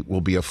Brady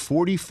will be a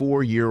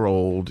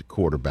 44-year-old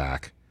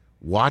quarterback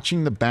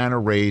watching the banner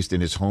raised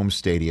in his home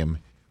stadium,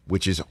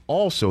 which is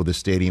also the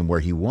stadium where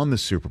he won the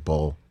Super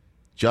Bowl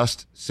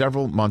just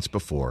several months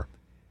before.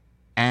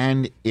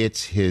 And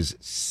it's his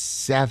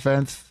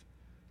 7th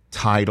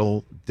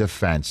title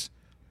defense,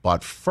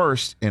 but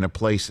first in a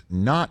place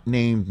not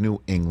named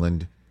New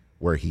England,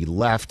 where he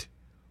left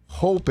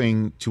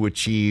hoping to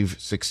achieve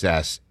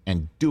success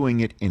and doing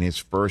it in his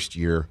first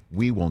year.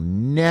 We will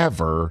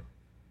never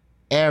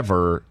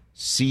ever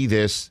see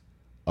this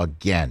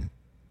again.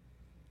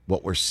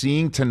 What we're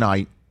seeing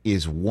tonight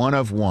is one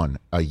of one,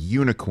 a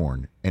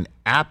unicorn, an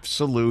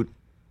absolute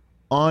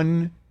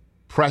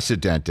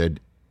unprecedented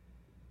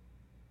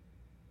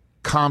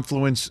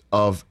confluence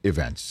of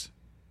events.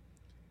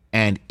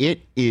 And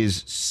it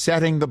is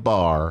setting the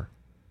bar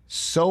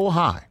so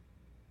high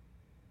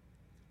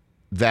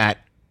that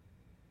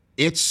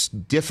it's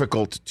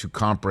difficult to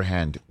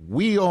comprehend.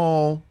 We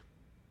all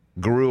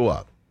grew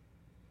up,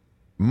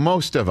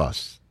 most of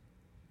us,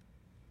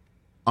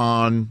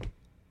 on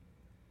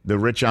the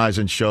Rich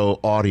Eisen Show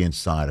audience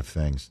side of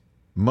things.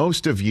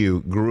 Most of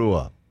you grew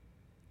up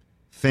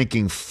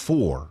thinking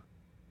 4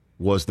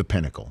 was the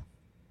pinnacle.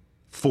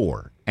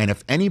 4. And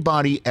if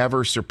anybody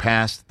ever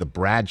surpassed the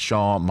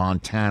Bradshaw,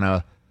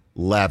 Montana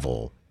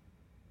level,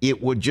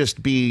 it would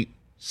just be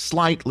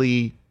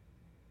slightly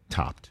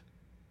topped,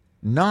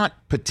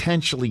 not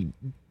potentially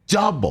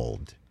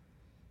doubled,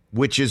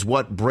 which is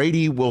what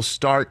Brady will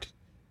start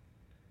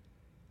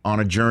on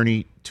a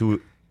journey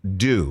to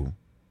do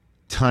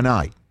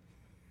tonight.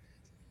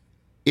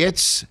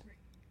 It's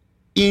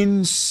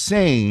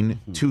insane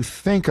to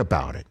think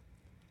about it.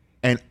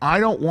 And I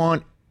don't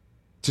want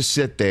to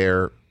sit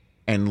there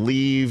and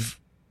leave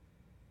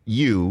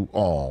you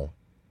all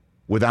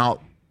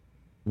without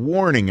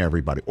warning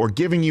everybody or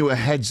giving you a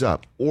heads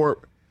up or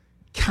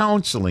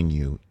counseling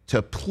you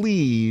to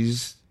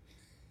please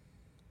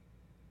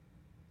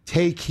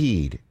take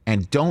heed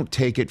and don't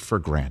take it for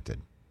granted.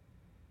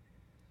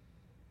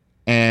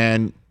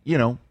 And, you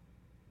know,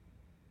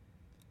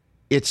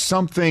 it's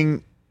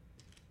something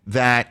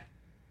that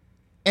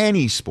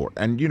any sport,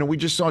 and, you know, we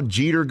just saw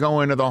Jeter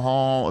go into the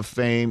Hall of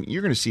Fame.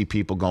 You're going to see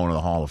people going to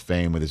the Hall of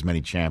Fame with as many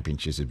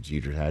championships as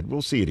Jeter had.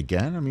 We'll see it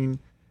again. I mean,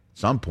 at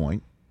some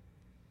point.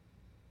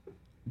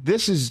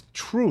 This is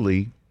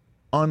truly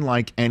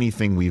unlike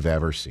anything we've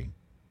ever seen.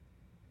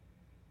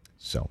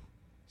 So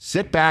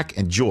sit back,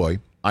 enjoy.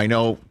 I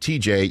know,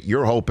 TJ,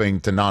 you're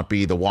hoping to not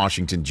be the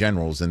Washington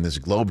Generals in this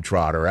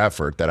Globetrotter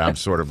effort that I'm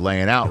sort of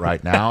laying out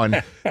right now.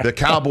 And the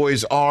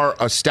Cowboys are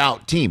a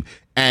stout team.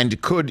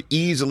 and could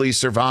easily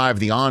survive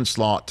the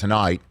onslaught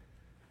tonight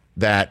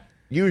that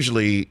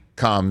usually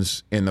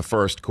comes in the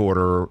first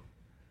quarter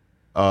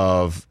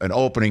of an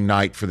opening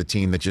night for the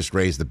team that just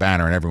raised the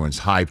banner and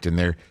everyone's hyped and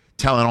they're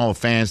telling all the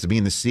fans to be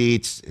in the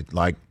seats at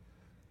like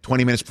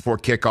 20 minutes before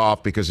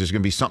kickoff because there's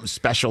going to be something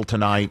special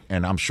tonight,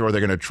 and I'm sure they're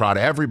going to trot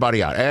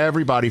everybody out.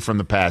 Everybody from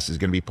the past is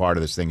going to be part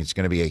of this thing. It's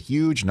going to be a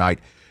huge night,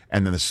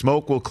 and then the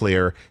smoke will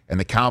clear, and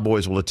the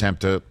Cowboys will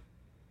attempt to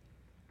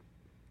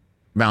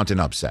mount an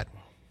upset.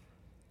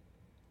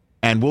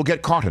 And we'll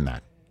get caught in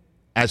that,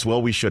 as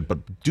well we should.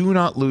 But do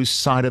not lose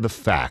sight of the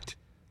fact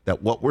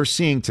that what we're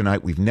seeing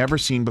tonight we've never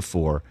seen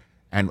before,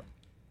 and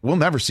we'll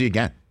never see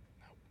again.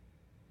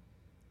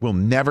 We'll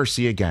never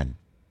see again.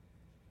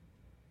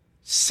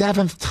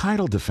 7th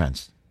title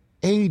defense,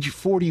 age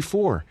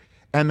 44.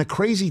 And the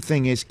crazy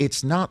thing is,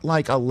 it's not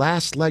like a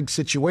last leg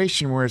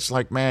situation where it's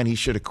like, man, he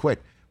should have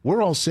quit.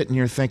 We're all sitting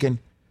here thinking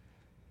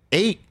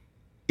 8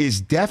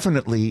 is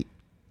definitely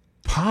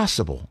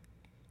possible.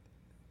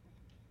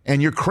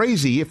 And you're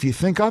crazy if you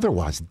think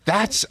otherwise.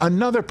 That's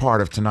another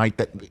part of tonight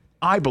that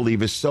I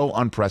believe is so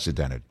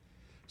unprecedented.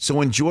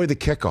 So enjoy the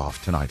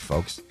kickoff tonight,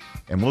 folks.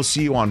 And we'll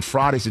see you on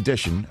Friday's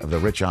edition of The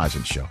Rich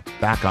Eisen Show.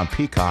 Back on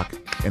Peacock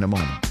in a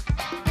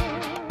moment.